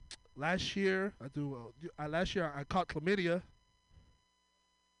 Last year, I caught chlamydia.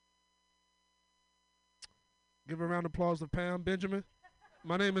 Give a round of applause to Pam Benjamin.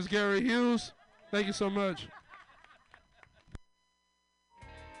 My name is Gary Hughes. Thank you so much.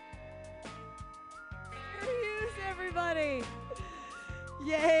 Gary Hughes, everybody.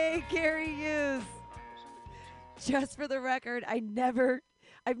 Yay, Gary Hughes. Just for the record, I've never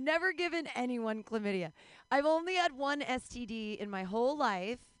given anyone chlamydia. I've only had one STD in my whole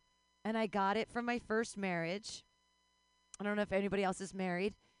life, and I got it from my first marriage. I don't know if anybody else is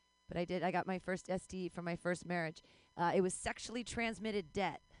married, but I did. I got my first STD from my first marriage. It was sexually transmitted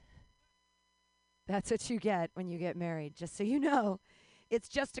debt. That's what you get when you get married, just so you know. It's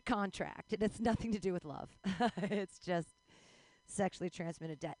just a contract. It has nothing to do with love. It's just sexually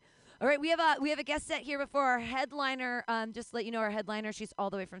transmitted debt. All right, we have a guest set here before our headliner. Just to let you know, our headliner, she's all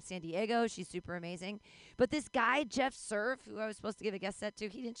the way from San Diego. She's super amazing. But this guy, Jeff Surf, who I was supposed to give a guest set to,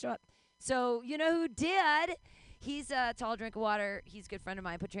 he didn't show up. So you know who did? He's a tall drink of water. He's a good friend of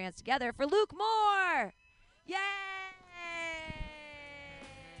mine. Put your hands together for Luke Moore. Yay!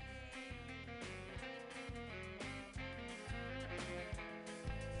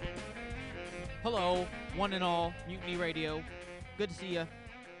 Hello, one and all, Mutiny Radio. Good to see you.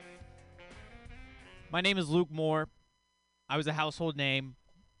 My name is Luke Moore. I was a household name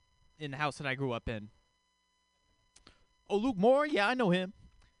in the house that I grew up in. Oh, Luke Moore? Yeah, I know him.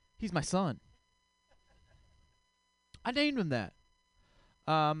 He's my son. I named him that.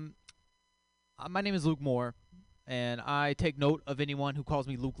 My name is Luke Moore, and I take note of anyone who calls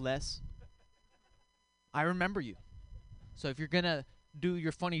me Luke Less. I remember you. So if you're going to do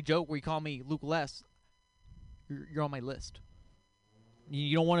your funny joke where you call me Luke Less, you're on my list.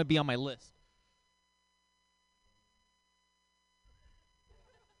 You don't want to be on my list.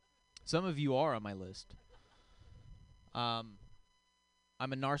 Some of you are on my list. I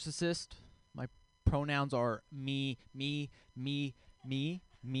I'm a narcissist. My pronouns are me, me, me, me,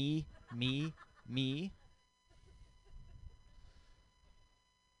 me, me, me.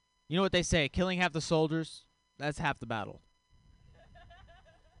 You know what they say? Killing half the soldiers, that's half the battle.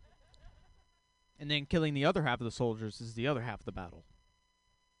 And then killing the other half of the soldiers is the other half of the battle.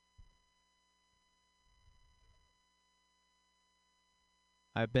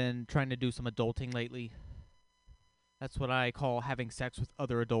 I've been trying to do some adulting lately. That's what I call having sex with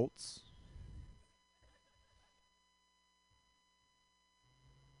other adults.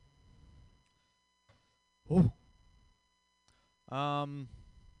 Oh.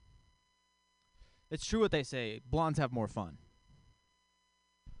 It's true what they say. Blondes have more fun.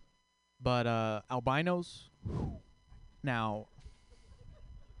 But albinos, now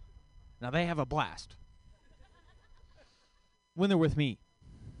they have a blast when they're with me.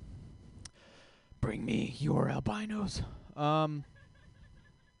 Bring me your albinos. I'm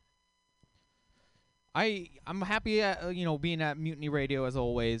happy at, being at Mutiny Radio as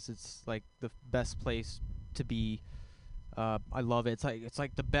always. It's like the best place to be. I love it. It's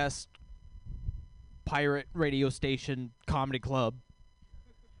like the best pirate radio station comedy club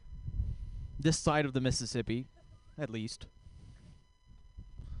this side of the Mississippi, at least.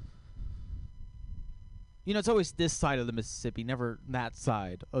 It's always this side of the Mississippi, never that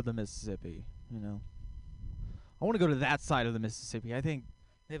side of the Mississippi, I want to go to that side of the Mississippi. I think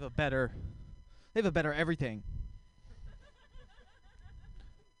they have a better everything.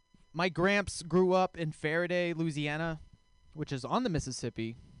 My gramps grew up in Faraday, Louisiana, which is on the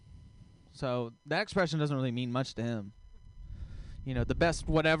Mississippi. So that expression doesn't really mean much to him. The best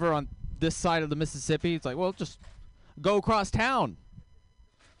whatever on this side of the Mississippi, it's like, well, just go across town.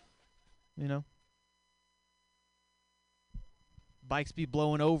 Bikes be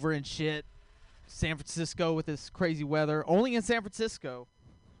blowing over and shit. San Francisco with this crazy weather. Only in San Francisco,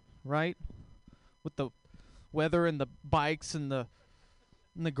 right? With the weather and the bikes and the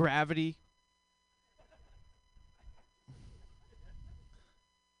gravity.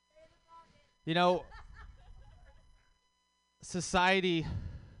 Society,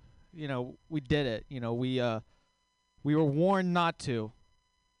 we did it. We were warned not to.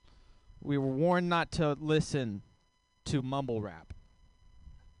 We were warned not to listen to mumble rap.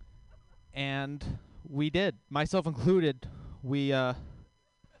 And we did, myself included. We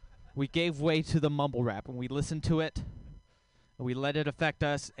gave way to the mumble rap, and we listened to it, and we let it affect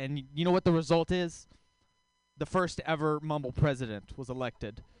us. And you know what the result is? The first ever mumble president was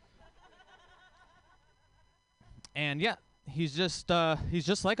elected. And yeah, he's just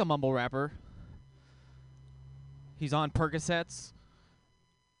like a mumble rapper. He's on Percocets.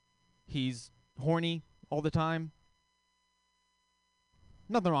 He's horny all the time.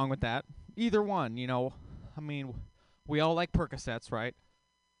 Nothing wrong with that. Either one, I mean, we all like Percocets, right?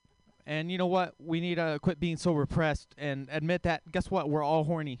 And you know what? We need to quit being so repressed and admit that, guess what? We're all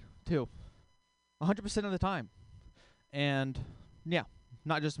horny, too. 100% of the time. And, yeah,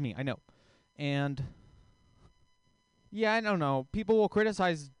 not just me, I know. And, yeah, I don't know. People will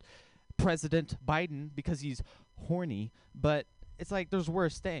criticize President Biden because he's horny, but it's like there's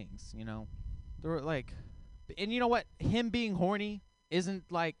worse things, They're like, and you know what? Him being horny isn't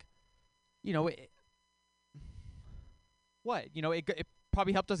like, what? It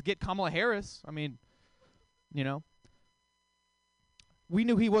probably helped us get Kamala Harris. I mean, we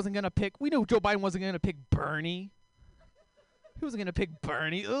knew he wasn't going to pick, we knew Joe Biden wasn't going to pick Bernie. He wasn't going to pick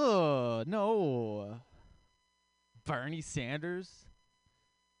Bernie. Ugh, no. Bernie Sanders.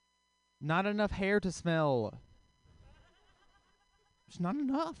 Not enough hair to smell. There's not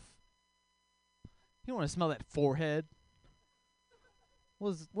enough. You don't want to smell that forehead.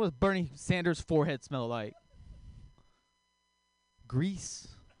 What does Bernie Sanders' forehead smell like? Grease.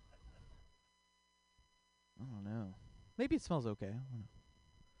 I don't know. Maybe it smells okay. I don't know.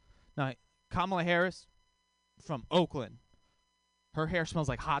 Now, Kamala Harris from Oakland. Her hair smells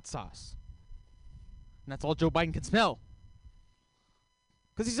like hot sauce. And that's all Joe Biden can smell.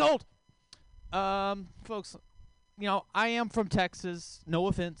 Because he's old. Folks, I am from Texas. No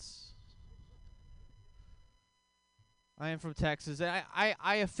offense. I am from Texas.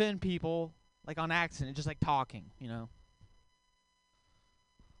 I offend people, like, on accident, just like talking,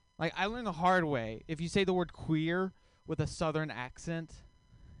 Like, I learned the hard way. If you say the word queer with a southern accent,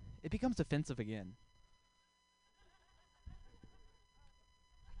 it becomes offensive again.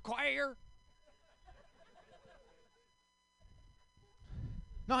 Queer!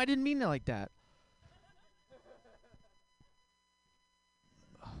 No, I didn't mean it like that.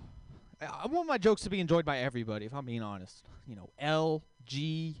 I want my jokes to be enjoyed by everybody, if I'm being honest. LGBTQ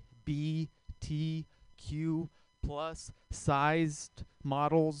plus sized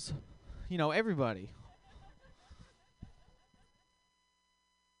models, everybody.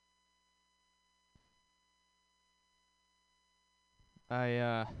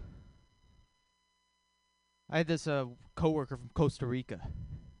 I had this coworker from Costa Rica,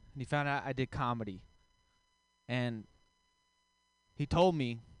 and he found out I did comedy, and he told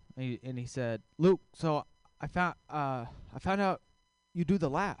me, and he said, "Luke, so I found out you do the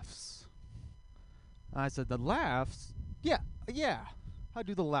laughs." And I said, "The laughs? Yeah, I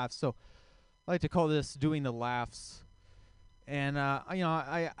do the laughs." So I like to call this doing the laughs. And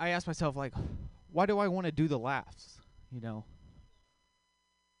I asked myself, like, why do I want to do the laughs? Do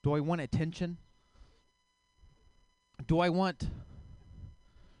I want attention? Do I want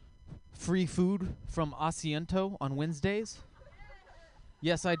free food from Asiento on Wednesdays?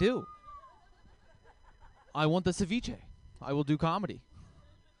 Yes, I do. I want the ceviche. I will do comedy.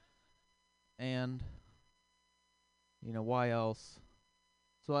 And, why else?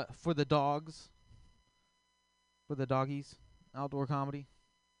 So for the dogs, for the doggies, outdoor comedy.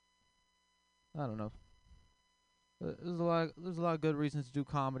 I don't know. There's a lot of good reasons to do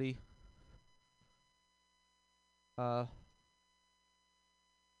comedy. Okay.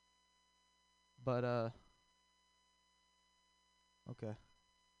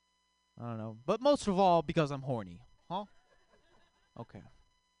 I don't know. But most of all, because I'm horny. Huh? Okay.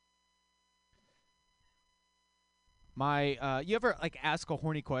 You ever, ask a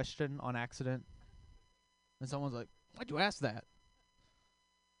horny question on accident? And someone's like, "Why'd you ask that?"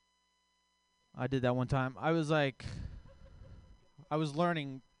 I did that one time. I was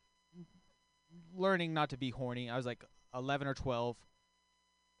learning not to be horny. I was 11 or 12,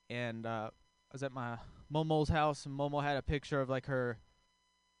 and I was at my Momo's house, and Momo had a picture of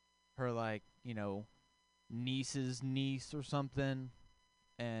her niece's niece or something,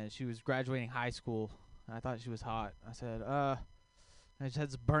 and she was graduating high school, and I thought she was hot. I said, I just had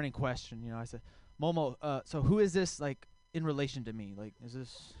this burning question, I said, "Momo, so who is this in relation to me? Is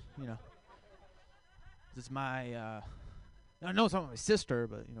this is this my I know it's not my sister,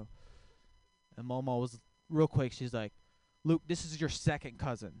 but And Momo was real quick. She's like, "Luke, this is your second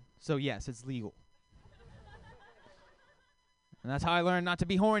cousin, so yes, it's legal." And that's how I learned not to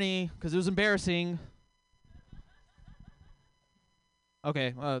be horny, because it was embarrassing.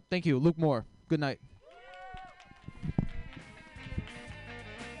 Okay, thank you, Luke Moore. Good night.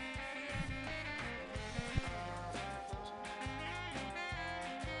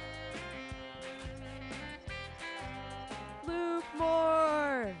 Luke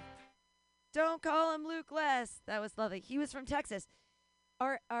Moore. Don't call him Luke Less. That was lovely. He was from Texas.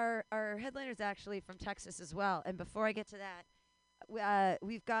 Our headliner's actually from Texas as well. And before I get to that,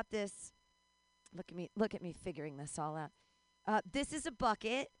 we've got this. Look at me figuring this all out. This is a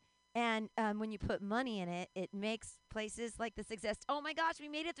bucket, and when you put money in it, it makes places like this exist. Oh my gosh, we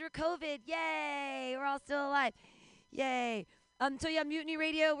made it through COVID! Yay! We're all still alive! Yay! So yeah, Mutiny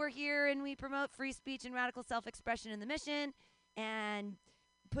Radio. We're here, and we promote free speech and radical self-expression in the mission. And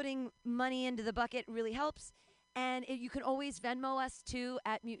putting money into the bucket really helps. And you can always Venmo us too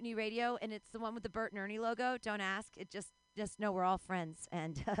at Mutiny Radio, and it's the one with the Bert and Ernie logo. Don't ask; it just know we're all friends,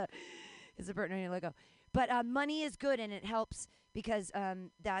 and it's a Bert and Ernie logo. But money is good, and it helps because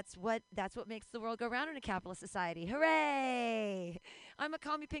that's what makes the world go round in a capitalist society. Hooray! I'm a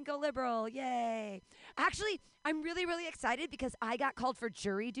commie pinko liberal. Yay! Actually, I'm really, really excited because I got called for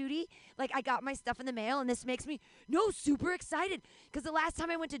jury duty. I got my stuff in the mail, and this makes me super excited because the last time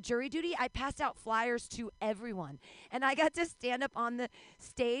I went to jury duty, I passed out flyers to everyone, and I got to stand up on the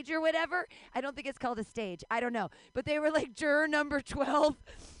stage or whatever. I don't think it's called a stage. I don't know, but they were like, "Juror number 12.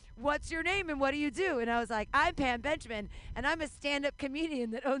 What's your name and what do you do?" And I was like, "I'm Pam Benjamin, and I'm a stand-up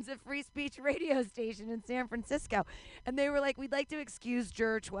comedian that owns a free speech radio station in San Francisco." And they were like, "We'd like to excuse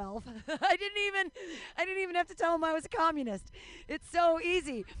Juror 12. I didn't even have to tell them I was a communist. It's so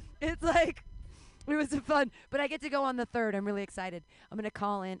easy. It's like, it was fun. But I get to go on the 3rd. I'm really excited. I'm gonna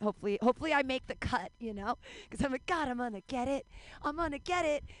call in. Hopefully I make the cut. Because I'm like, God, I'm gonna get it. I'm gonna get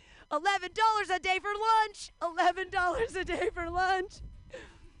it. $11 a day for lunch. $11 a day for lunch.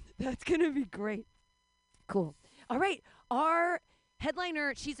 That's going to be great. Cool. All right. Our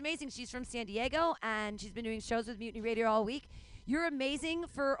headliner, she's amazing. She's from San Diego, and she's been doing shows with Mutiny Radio all week. You're amazing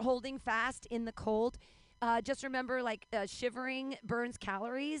for holding fast in the cold. Just remember, shivering burns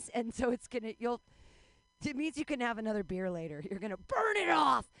calories, and so it means you can have another beer later. You're going to burn it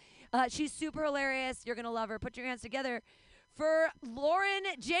off. She's super hilarious. You're going to love her. Put your hands together for Lauren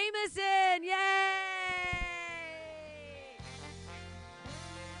Jameson. Yay!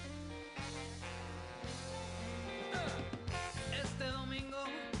 Este domingo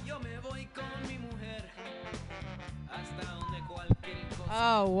yo me voy con mi mujer hasta donde cualquier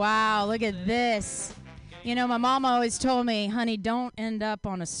Oh, wow. Look at this. You know, my mom always told me, honey, don't end up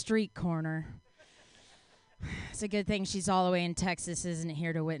on a street corner. It's a good thing she's all the way in Texas, isn't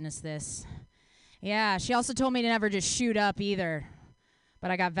here to witness this. Yeah, she also told me to never just shoot up either.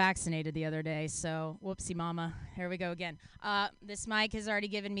 But I got vaccinated the other day, so whoopsie mama. Here we go again. This mic has already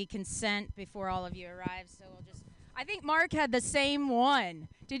given me consent before all of you arrive, so we'll just... I think Mark had the same one.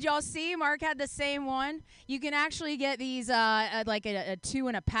 Did y'all see Mark had the same one? You can actually get these like a 2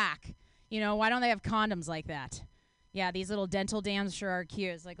 in a pack. You know, why don't they have condoms like that? Yeah, these little dental dams sure are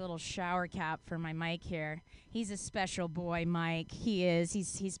cute. It's like a little shower cap for my Mike here. He's a special boy, Mike. He is.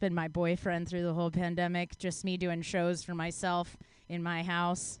 He's been my boyfriend through the whole pandemic. Just me doing shows for myself in my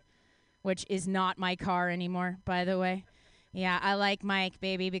house, which is not my car anymore, by the way. Yeah, I like Mike,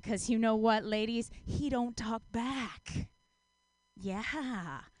 baby, because you know what, ladies? He don't talk back.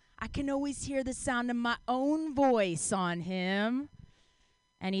 Yeah, I can always hear the sound of my own voice on him.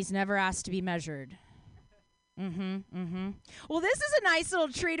 And he's never asked to be measured. Well, this is a nice little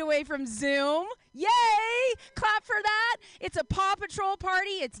treat away from Zoom. Yay! Clap for that. It's a Paw Patrol party.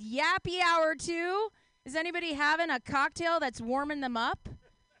 It's Yappy Hour 2. Is anybody having a cocktail that's warming them up?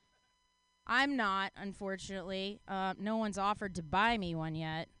 I'm not, unfortunately. No one's offered to buy me one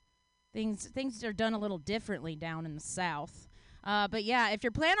yet. Things are done a little differently down in the South. But yeah, if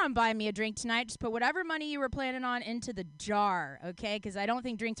you're planning on buying me a drink tonight, just put whatever money you were planning on into the jar, okay? Because I don't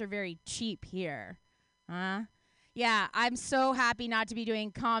think drinks are very cheap here. Yeah, I'm so happy not to be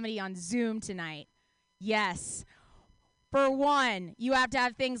doing comedy on Zoom tonight. Yes. For one, you have to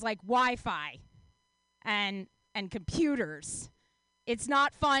have things like Wi-Fi and computers. It's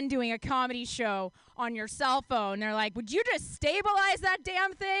not fun doing a comedy show on your cell phone. They're like, would you just stabilize that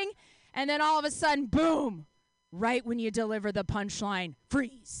damn thing? And then all of a sudden, boom, right when you deliver the punchline,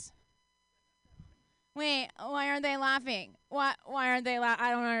 freeze. Wait, why aren't they laughing? Why aren't they laughing?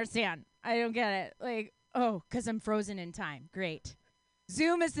 I don't understand. I don't get it. Like, oh, because I'm frozen in time. Great.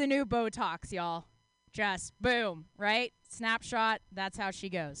 Zoom is the new Botox, y'all. Just boom, right? Snapshot, that's how she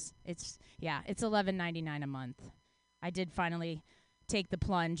goes. It's $11.99 a month. I did finally take the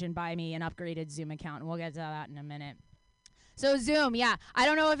plunge and buy me an upgraded Zoom account, and we'll get to that in a minute. So Zoom, yeah. I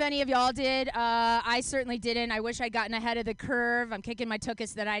don't know if any of y'all did. I certainly didn't. I wish I'd gotten ahead of the curve. I'm kicking my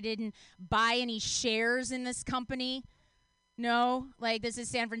tuchus that I didn't buy any shares in this company. No? Like, this is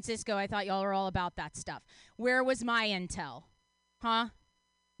San Francisco. I thought y'all were all about that stuff. Where was my intel? Huh?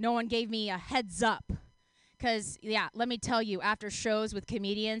 No one gave me a heads up. Because, yeah, let me tell you, after shows with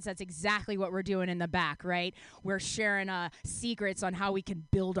comedians, that's exactly what we're doing in the back, right? We're sharing secrets on how we can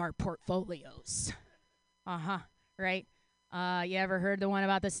build our portfolios. Right? You ever heard the one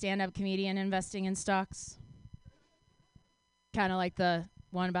about the stand-up comedian investing in stocks? Kind of like the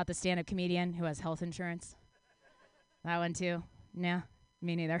one about the stand-up comedian who has health insurance. That one too? Nah,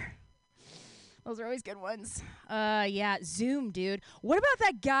 me neither. Those are always good ones. Yeah, Zoom, dude. What about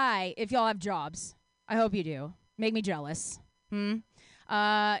that guy, if y'all have jobs? I hope you do. Make me jealous.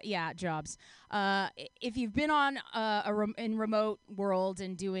 Yeah, jobs. If you've been on in remote world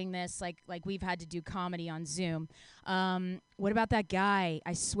and doing this, like we've had to do comedy on Zoom, what about that guy,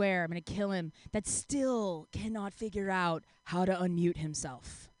 I swear, I'm going to kill him, that still cannot figure out how to unmute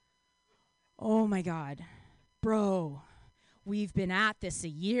himself? Oh, my God. Bro, we've been at this a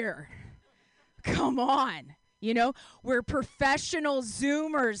year. Come on. You know, we're professional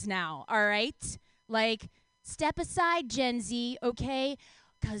Zoomers now, all right? Like, step aside, Gen Z, okay?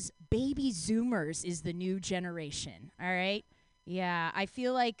 Because baby Zoomers is the new generation, all right? Yeah, I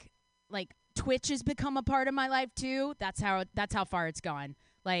feel like Twitch has become a part of my life, too. That's how far it's gone.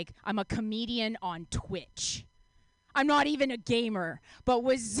 Like, I'm a comedian on Twitch. I'm not even a gamer, but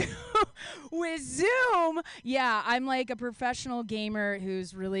with Zoom, yeah, I'm like a professional gamer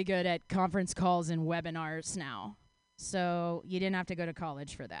who's really good at conference calls and webinars now. So you didn't have to go to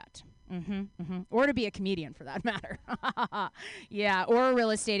college for that. Or to be a comedian, for that matter. Yeah, or a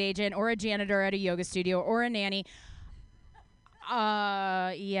real estate agent, or a janitor at a yoga studio, or a nanny.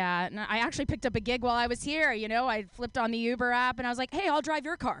 Yeah, I actually picked up a gig while I was here. You know, I flipped on the Uber app, and I was like, hey, I'll drive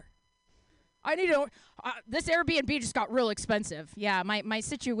your car. I need to, this Airbnb just got real expensive. Yeah, my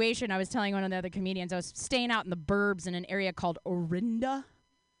situation, I was telling one of the other comedians, I was staying out in the burbs in an area called Orinda.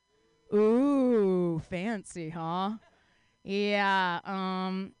 Ooh, fancy, huh? Yeah,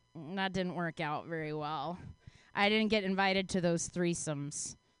 that didn't work out very well. I didn't get invited to those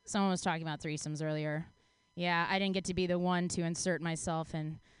threesomes. Someone was talking about threesomes earlier. Yeah, I didn't get to be the one to insert myself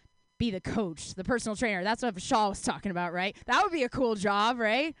and be the coach, the personal trainer. That's what Shaw was talking about, right? That would be a cool job,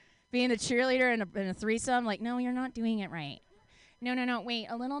 right? Being the cheerleader in a threesome, like, no, you're not doing it right. No, wait,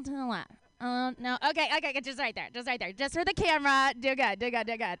 a little to the left. No. Okay, just right there. Just for the camera. Do good.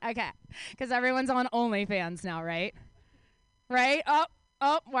 Okay. Because everyone's on OnlyFans now, right? Right?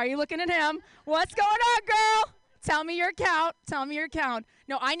 Oh, why are you looking at him? What's going on, girl? Tell me your account.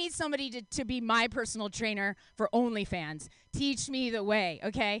 No, I need somebody to be my personal trainer for OnlyFans. Teach me the way,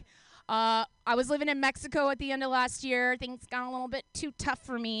 okay? I was living in Mexico at the end of last year. Things got a little bit too tough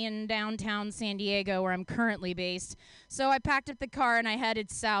for me in downtown San Diego, where I'm currently based. So I packed up the car and I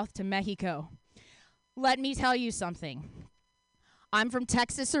headed south to Mexico. Let me tell you something. I'm from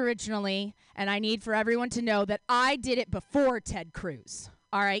Texas originally, and I need for everyone to know that I did it before Ted Cruz,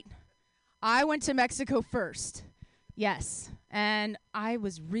 all right? I went to Mexico first. Yes, and I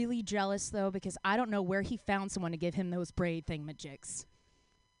was really jealous, though, because I don't know where he found someone to give him those braid thingamajigs.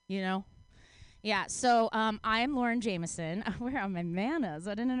 You know? Yeah, so I am Lauren Jameson. Where are my manners?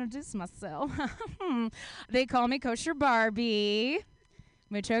 I didn't introduce myself. They call me Kosher Barbie.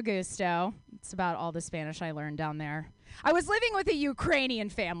 Mucho gusto. It's about all the Spanish I learned down there. I was living with a Ukrainian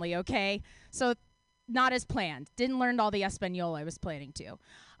family, okay? So not as planned. Didn't learn all the Espanol I was planning to.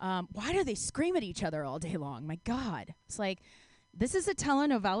 Why do they scream at each other all day long? My God. It's like, this is a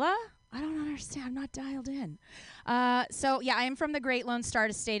telenovela? I don't understand. I'm not dialed in. So, yeah, I am from the great Lone Star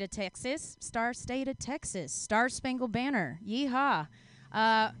State of Texas. Star Spangled Banner. Yeehaw.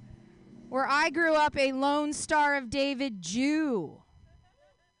 Where I grew up, a Lone Star of David Jew.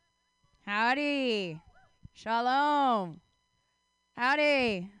 Howdy. Shalom.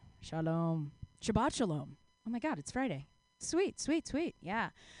 Howdy. Shalom. Shabbat shalom. Oh, my God, it's Friday. Sweet.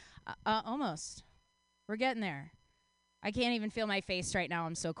 Yeah. Almost. We're getting there. I can't even feel my face right now.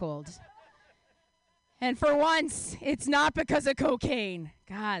 I'm so cold. And for once, it's not because of cocaine.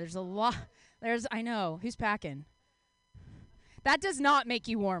 God, there's a lot. I know. Who's packing? That does not make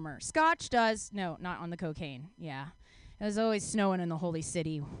you warmer. Scotch does. No, not on the cocaine. Yeah. It was always snowing in the holy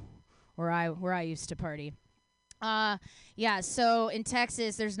city where I used to party. Yeah, so in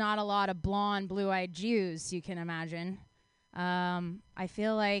Texas, there's not a lot of blonde, blue-eyed Jews, you can imagine. I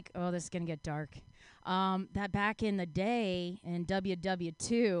feel like, this is going to get dark. That back in the day in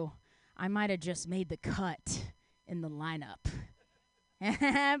WW2, I might have just made the cut in the lineup.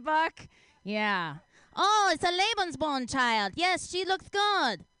 Buck? Yeah. Oh, it's a Lebensborn child. Yes, she looks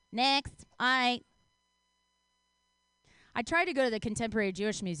good. Next. I tried to go to the Contemporary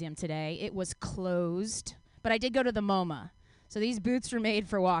Jewish Museum today. It was closed, but I did go to the MoMA. So these boots were made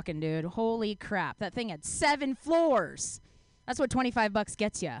for walking, dude. Holy crap. That thing had 7 floors. That's what $25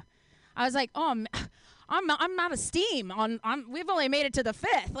 gets you. I was like, I'm out of steam. We've only made it to the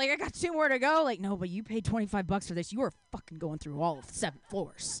 5th. Like, I got 2 more to go. Like, no, but you paid $25 for this. You are fucking going through all of 7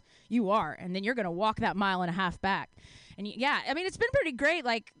 floors. You are. And then you're going to walk that 1.5 miles back. And yeah, I mean, it's been pretty great.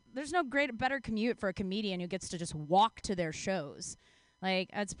 Like, there's no better commute for a comedian who gets to just walk to their shows. Like,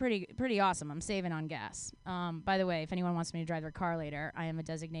 that's pretty awesome. I'm saving on gas. By the way, if anyone wants me to drive their car later, I am a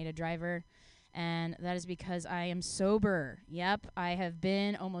designated driver. And that is because I am sober. Yep, I have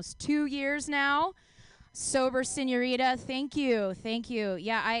been almost 2 years now. Sober senorita. Thank you.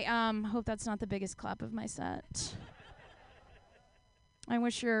 Yeah, I hope that's not the biggest clap of my set. I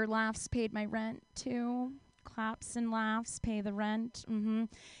wish your laughs paid my rent, too. Claps and laughs pay the rent. Mm-hmm.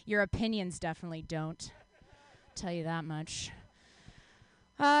 Your opinions definitely don't. Tell you that much.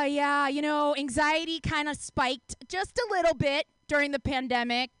 Yeah, anxiety kind of spiked just a little bit during the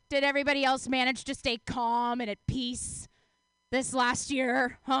pandemic. Did everybody else manage to stay calm and at peace this last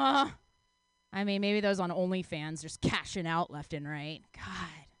year? Huh? I mean, maybe those on OnlyFans just cashing out left and right. God.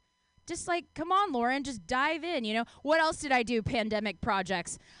 Just come on, Lauren, just dive in, What else did I do, pandemic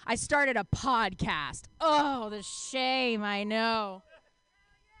projects? I started a podcast. Oh, the shame, I know.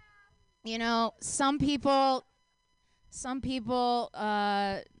 Some people,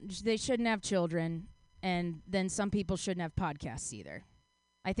 they shouldn't have children, and then some people shouldn't have podcasts either.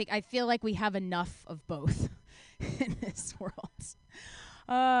 I feel like we have enough of both in this world.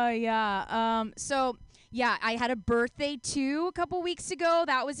 Yeah. Yeah, I had a birthday, too, a couple weeks ago.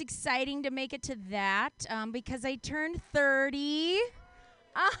 That was exciting to make it to that because I turned 30.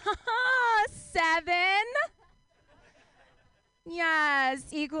 7. Yes,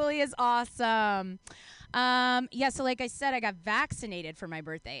 equally as awesome. Yeah, so like I said, I got vaccinated for my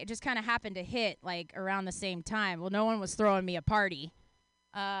birthday. It just kind of happened to hit, around the same time. Well, no one was throwing me a party.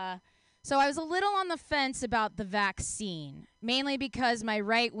 So I was a little on the fence about the vaccine, mainly because my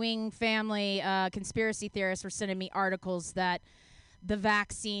right-wing family conspiracy theorists were sending me articles that the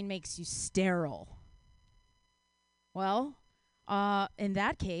vaccine makes you sterile. Well, in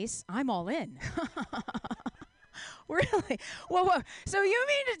that case, I'm all in. Really? Whoa. So you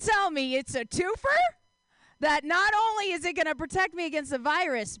mean to tell me it's a twofer? that not only is it going to protect me against the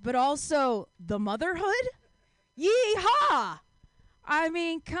virus, but also the motherhood? Yee-haw! I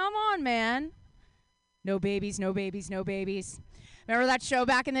mean, come on, man. No babies, no babies, no babies. Remember that show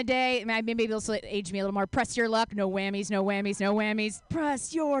back in the day? Maybe this will age me a little more. Press your luck. No whammies, no whammies, no whammies.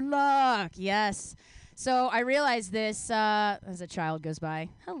 Press your luck. Yes. So I realized this as a child goes by.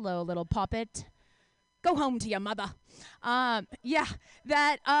 Hello, little puppet. Go home to your mother.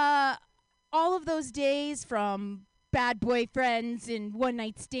 That all of those days from bad boyfriends and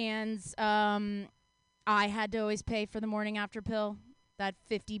one-night stands, I had to always pay for the morning after pill. That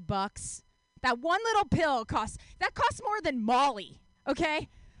 $50. That one little pill costs more than Molly, okay?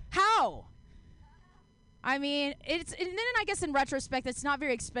 How? I mean, and then I guess in retrospect, it's not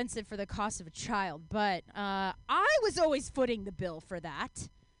very expensive for the cost of a child, but I was always footing the bill for that.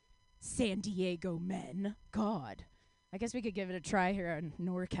 San Diego men. God. I guess we could give it a try here in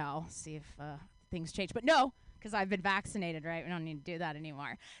NorCal, see if things change. But no, because I've been vaccinated, right? We don't need to do that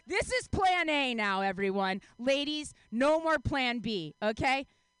anymore. This is plan A now, everyone. Ladies, no more plan B, okay?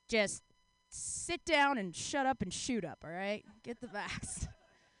 Just sit down and shut up and shoot up, all right? Get the vax.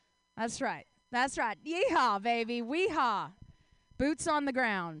 That's right. That's right. Yeehaw, baby. Weehaw. Boots on the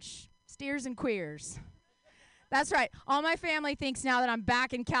ground. Steers and queers. That's right. All my family thinks now that I'm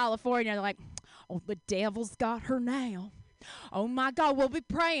back in California. They're like, oh, the devil's got her now. Oh, my God, we'll be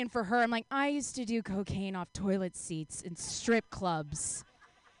praying for her. I'm like, I used to do cocaine off toilet seats in strip clubs.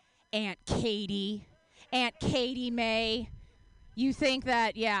 Aunt Katie May. You think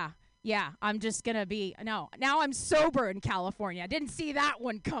that, yeah, I'm just going to be, no. Now I'm sober in California. I didn't see that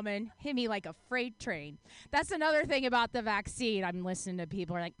one coming. Hit me like a freight train. That's another thing about the vaccine. I'm listening to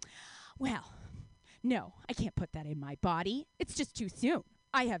people are like, well, no, I can't put that in my body. It's just too soon.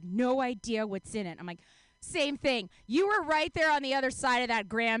 I have no idea what's in it. I'm like, same thing. You were right there on the other side of that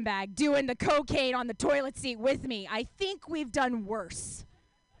gram bag doing the cocaine on the toilet seat with me. I think we've done worse.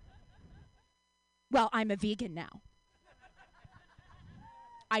 Well, I'm a vegan now.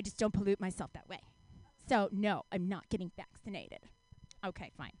 I just don't pollute myself that way. So, no, I'm not getting vaccinated.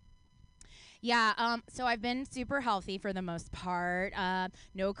 Okay, fine. Yeah, so I've been super healthy for the most part.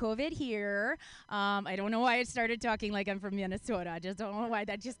 No COVID here. I don't know why I started talking like I'm from Minnesota. I just don't know why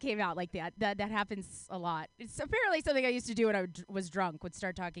that just came out like that. That happens a lot. It's apparently something I used to do when I was drunk, would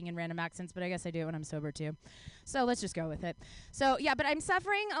start talking in random accents, but I guess I do it when I'm sober too. So let's just go with it. So, yeah, but I'm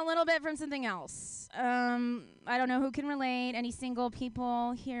suffering a little bit from something else. I don't know who can relate. Any single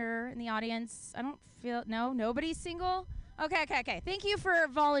people here in the audience? I don't feel, no, nobody's single? Okay. Thank you for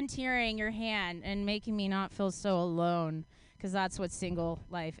volunteering your hand and making me not feel so alone, because that's what single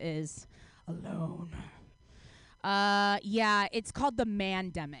life is, alone. Yeah, it's called the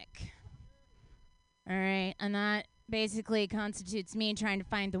mandemic. All right, and that basically constitutes me trying to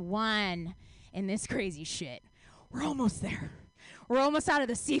find the one in this crazy shit. We're almost there. We're almost out of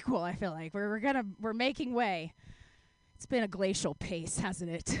the sequel, I feel like. We're making way. It's been a glacial pace,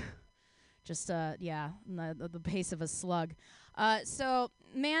 hasn't it? Just, the pace of a slug. So,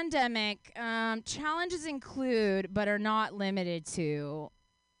 mandemic, challenges include, but are not limited to,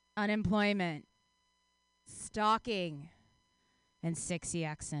 unemployment, stalking, and sexy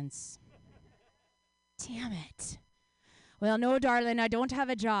accents. Damn it. Well, no, darling, I don't have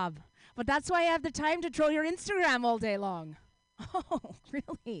a job. But that's why I have the time to troll your Instagram all day long. Oh,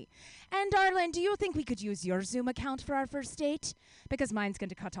 really? And, darling, do you think we could use your Zoom account for our first date? Because mine's going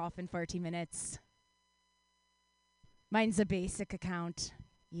to cut off in 40 minutes. Mine's a basic account.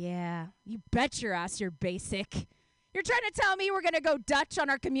 Yeah, you bet your ass you're basic. You're trying to tell me we're going to go Dutch on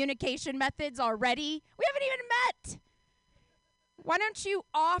our communication methods already? We haven't even met. Why don't you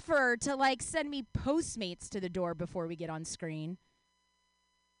offer to, send me Postmates to the door before we get on screen?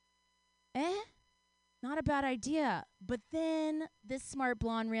 Not a bad idea. But then this smart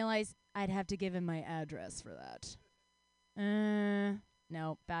blonde realized I'd have to give him my address for that.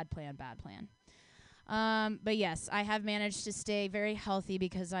 No, bad plan. But yes, I have managed to stay very healthy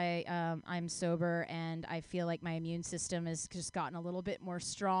because I'm sober, and I feel like my immune system has just gotten a little bit more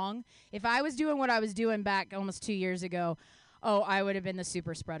strong. If I was doing what I was doing back almost 2 years ago, I would have been the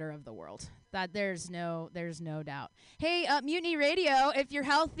super spreader of the world. That there's no doubt. Hey, Mutiny Radio, if you're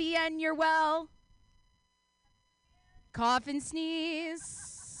healthy and you're well. Cough and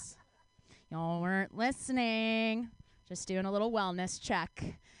sneeze. Y'all weren't listening. Just doing a little wellness check.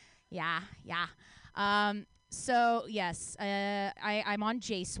 Yeah. So, yes, I'm on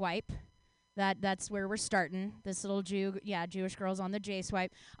J-Swipe. That's where we're starting. This little Jewish girl's on the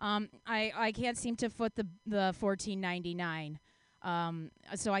J-Swipe. I can't seem to foot the $14.99.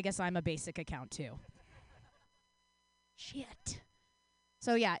 So I guess I'm a basic account, too. Shit.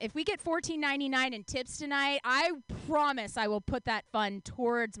 So yeah, if we get $14.99 in tips tonight, I promise I will put that fund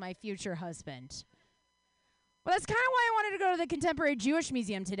towards my future husband. Well, that's kind of why I wanted to go to the Contemporary Jewish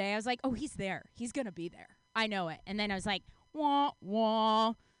Museum today. I was like, oh, he's there. He's going to be there. I know it. And then I was like, wah,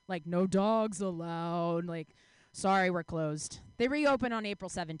 wah. Like, no dogs allowed. Like, sorry, we're closed. They reopen on April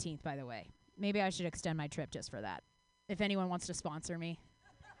 17th, by the way. Maybe I should extend my trip just for that. If anyone wants to sponsor me.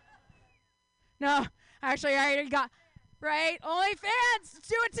 No, actually, I already got... Right? OnlyFans. Let's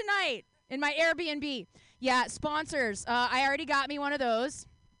do it tonight in my Airbnb. Yeah, sponsors. I already got me one of those.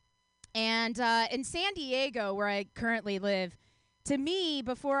 And in San Diego, where I currently live, to me,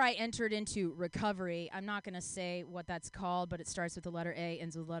 before I entered into recovery, I'm not going to say what that's called, but it starts with the letter A,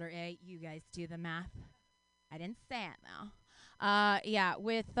 ends with the letter A. You guys do the math. I didn't say it, though. Yeah,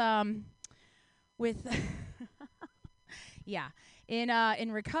 with yeah.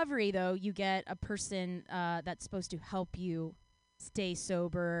 In recovery, though, you get a person that's supposed to help you stay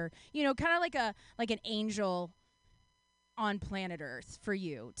sober. You know, kind of like an angel on planet Earth for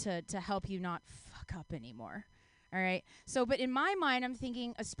you to help you not fuck up anymore. All right. So, but in my mind, I'm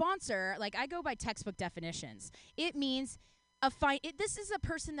thinking a sponsor. Like I go by textbook definitions. It means this is a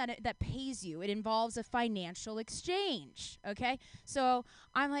person that pays you. It involves a financial exchange, okay? So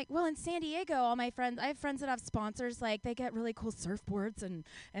I'm like, well, in San Diego, all my friends, I have friends that have sponsors, like they get really cool surfboards and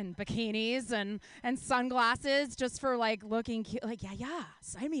bikinis and sunglasses just for like looking cute. Like, yeah,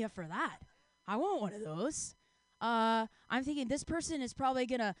 sign me up for that. I want one of those. I'm thinking this person is probably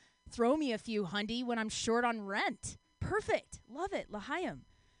going to throw me a few hundy when I'm short on rent. Perfect. Love it. L'chaim.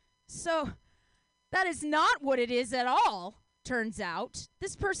 So that is not what it is at all. Turns out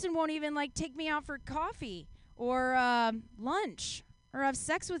this person won't even like take me out for coffee or lunch or have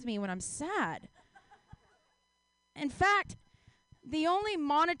sex with me when I'm sad. In fact, the only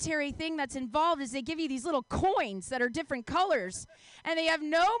monetary thing that's involved is they give you these little coins that are different colors and they have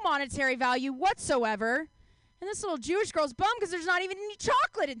no monetary value whatsoever. And this little Jewish girl's bummed because there's not even any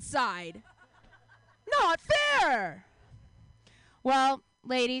chocolate inside. Not fair. Well,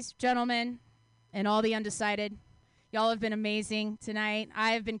 ladies, gentlemen, and all the undecided, y'all have been amazing tonight.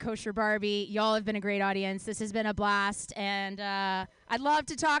 I have been Kosher Barbie. Y'all have been a great audience. This has been a blast. And I'd love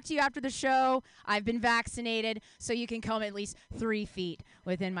to talk to you after the show. I've been vaccinated, so you can come at least 3 feet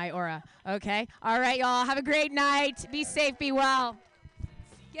within my aura. Okay? All right, y'all. Have a great night. Be safe. Be well.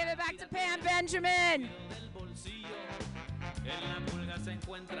 Give it back to Pam Benjamin.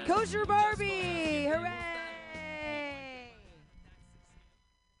 Kosher Barbie. Hooray.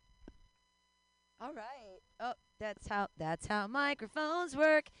 All right. Oh, that's how microphones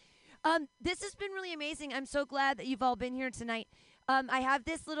work. This has been really amazing. I'm so glad that you've all been here tonight. I have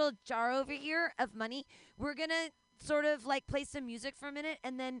this little jar over here of money. We're gonna sort of like play some music for a minute,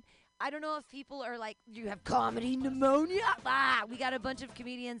 and then I don't know if people are like, you have comedy pneumonia. We got a bunch of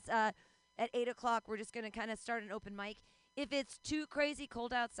comedians at 8 o'clock. We're just gonna kind of start an open mic. If it's too crazy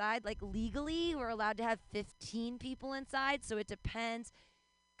cold outside, like legally, we're allowed to have 15 people inside. So it depends.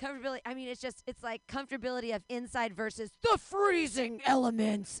 Comfortability, I mean, it's like comfortability of inside versus the freezing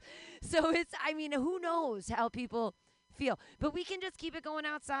elements. So who knows how people feel. But we can just keep it going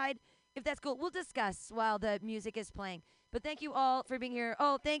outside if that's cool. We'll discuss while the music is playing. But thank you all for being here.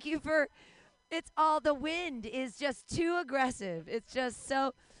 Oh, thank you the wind is just too aggressive. It's just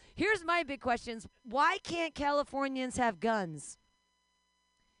so, here's my big questions. Why can't Californians have guns?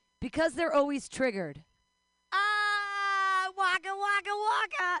 Because they're always triggered. Waka, waka,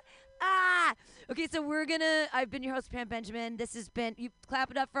 waka. Okay, so I've been your host, Pam Benjamin. This has been, you clap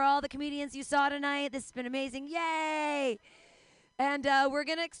it up for all the comedians you saw tonight. This has been amazing. Yay! And we're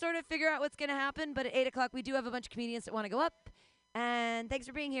going to sort of figure out what's going to happen, but at 8 o'clock, we do have a bunch of comedians that want to go up. And thanks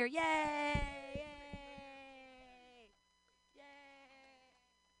for being here. Yay! Yay!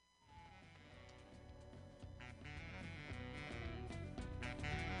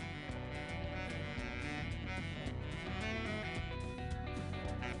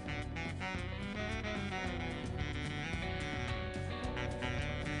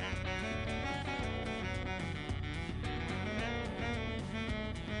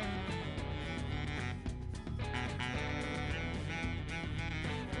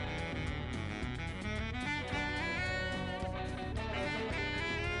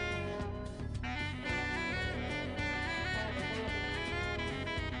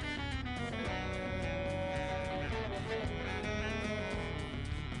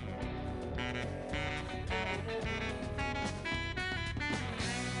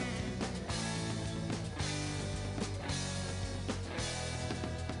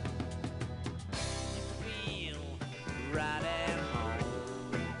 Right at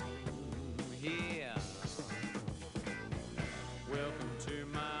home here. Welcome to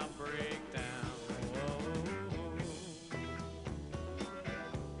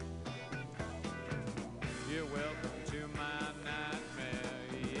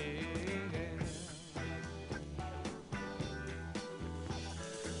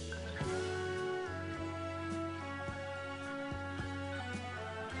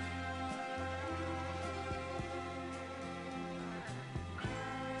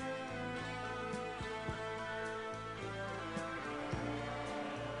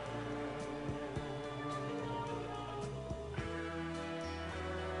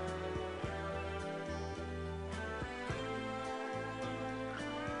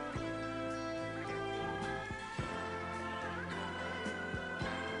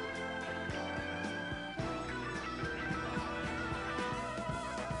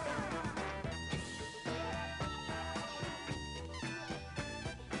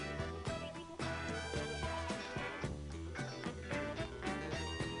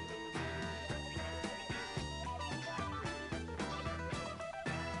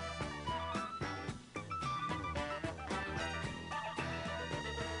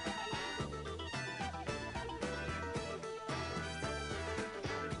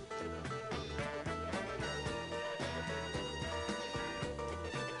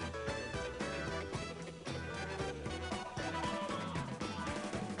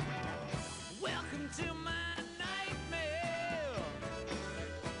to my nightmare.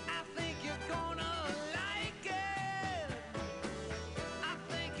 I think you're gonna like it. I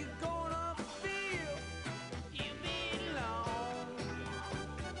think you're gonna feel you belong.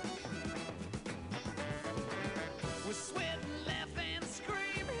 We sweat and laugh and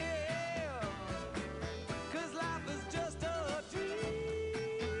scream here, 'cause life is just a dream.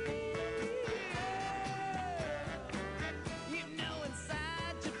 You know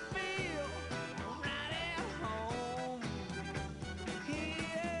inside you feel right at home.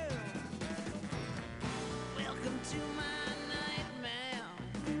 Yeah. Welcome to my nightmare.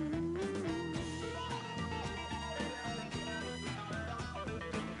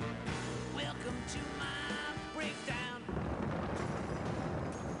 Welcome to my breakdown.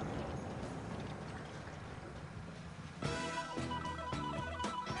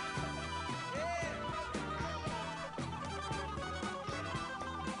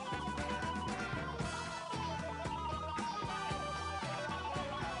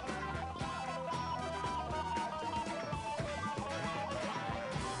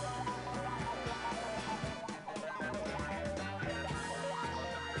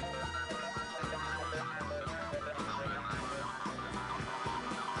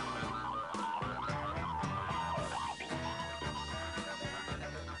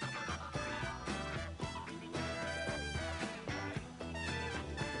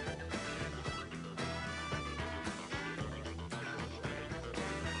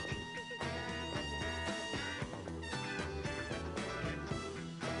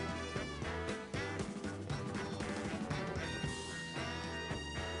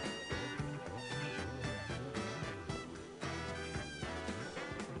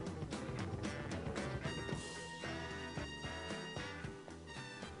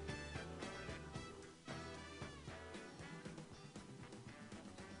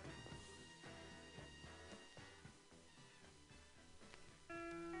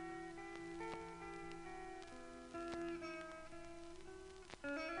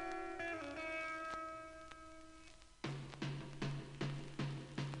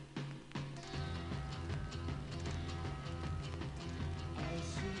 I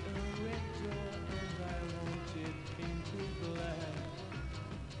see a red door and I want it painted black.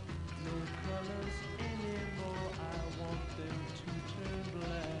 No colors anymore, I want them to turn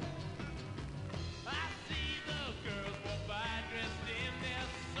black. I see the girls walk by dressed in their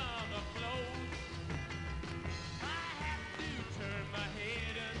summer clothes. I have to turn my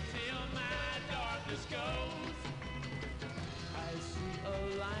head until my darkness goes. I see a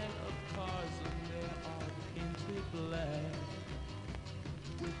line of cars and they are painted black,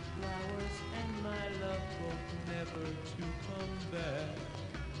 with flowers and my love hope never to come back.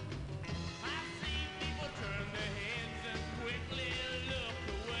 I see people turn their heads and quickly look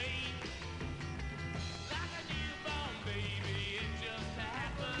away. Like a newborn baby, it just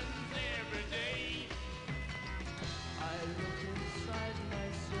happens every day. I look inside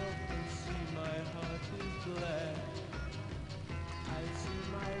myself and see my heart is black. I see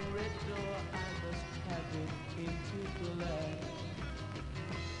my red door, I must have it painted black.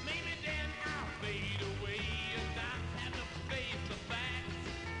 Maybe then I'll fade away and not have to face the facts.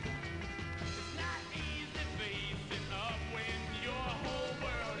 It's not easy facing up when your whole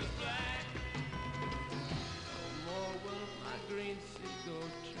world is black. No more will my green seagull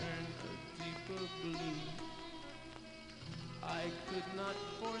turn a deeper blue. I could not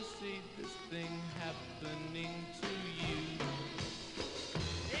foresee this thing happening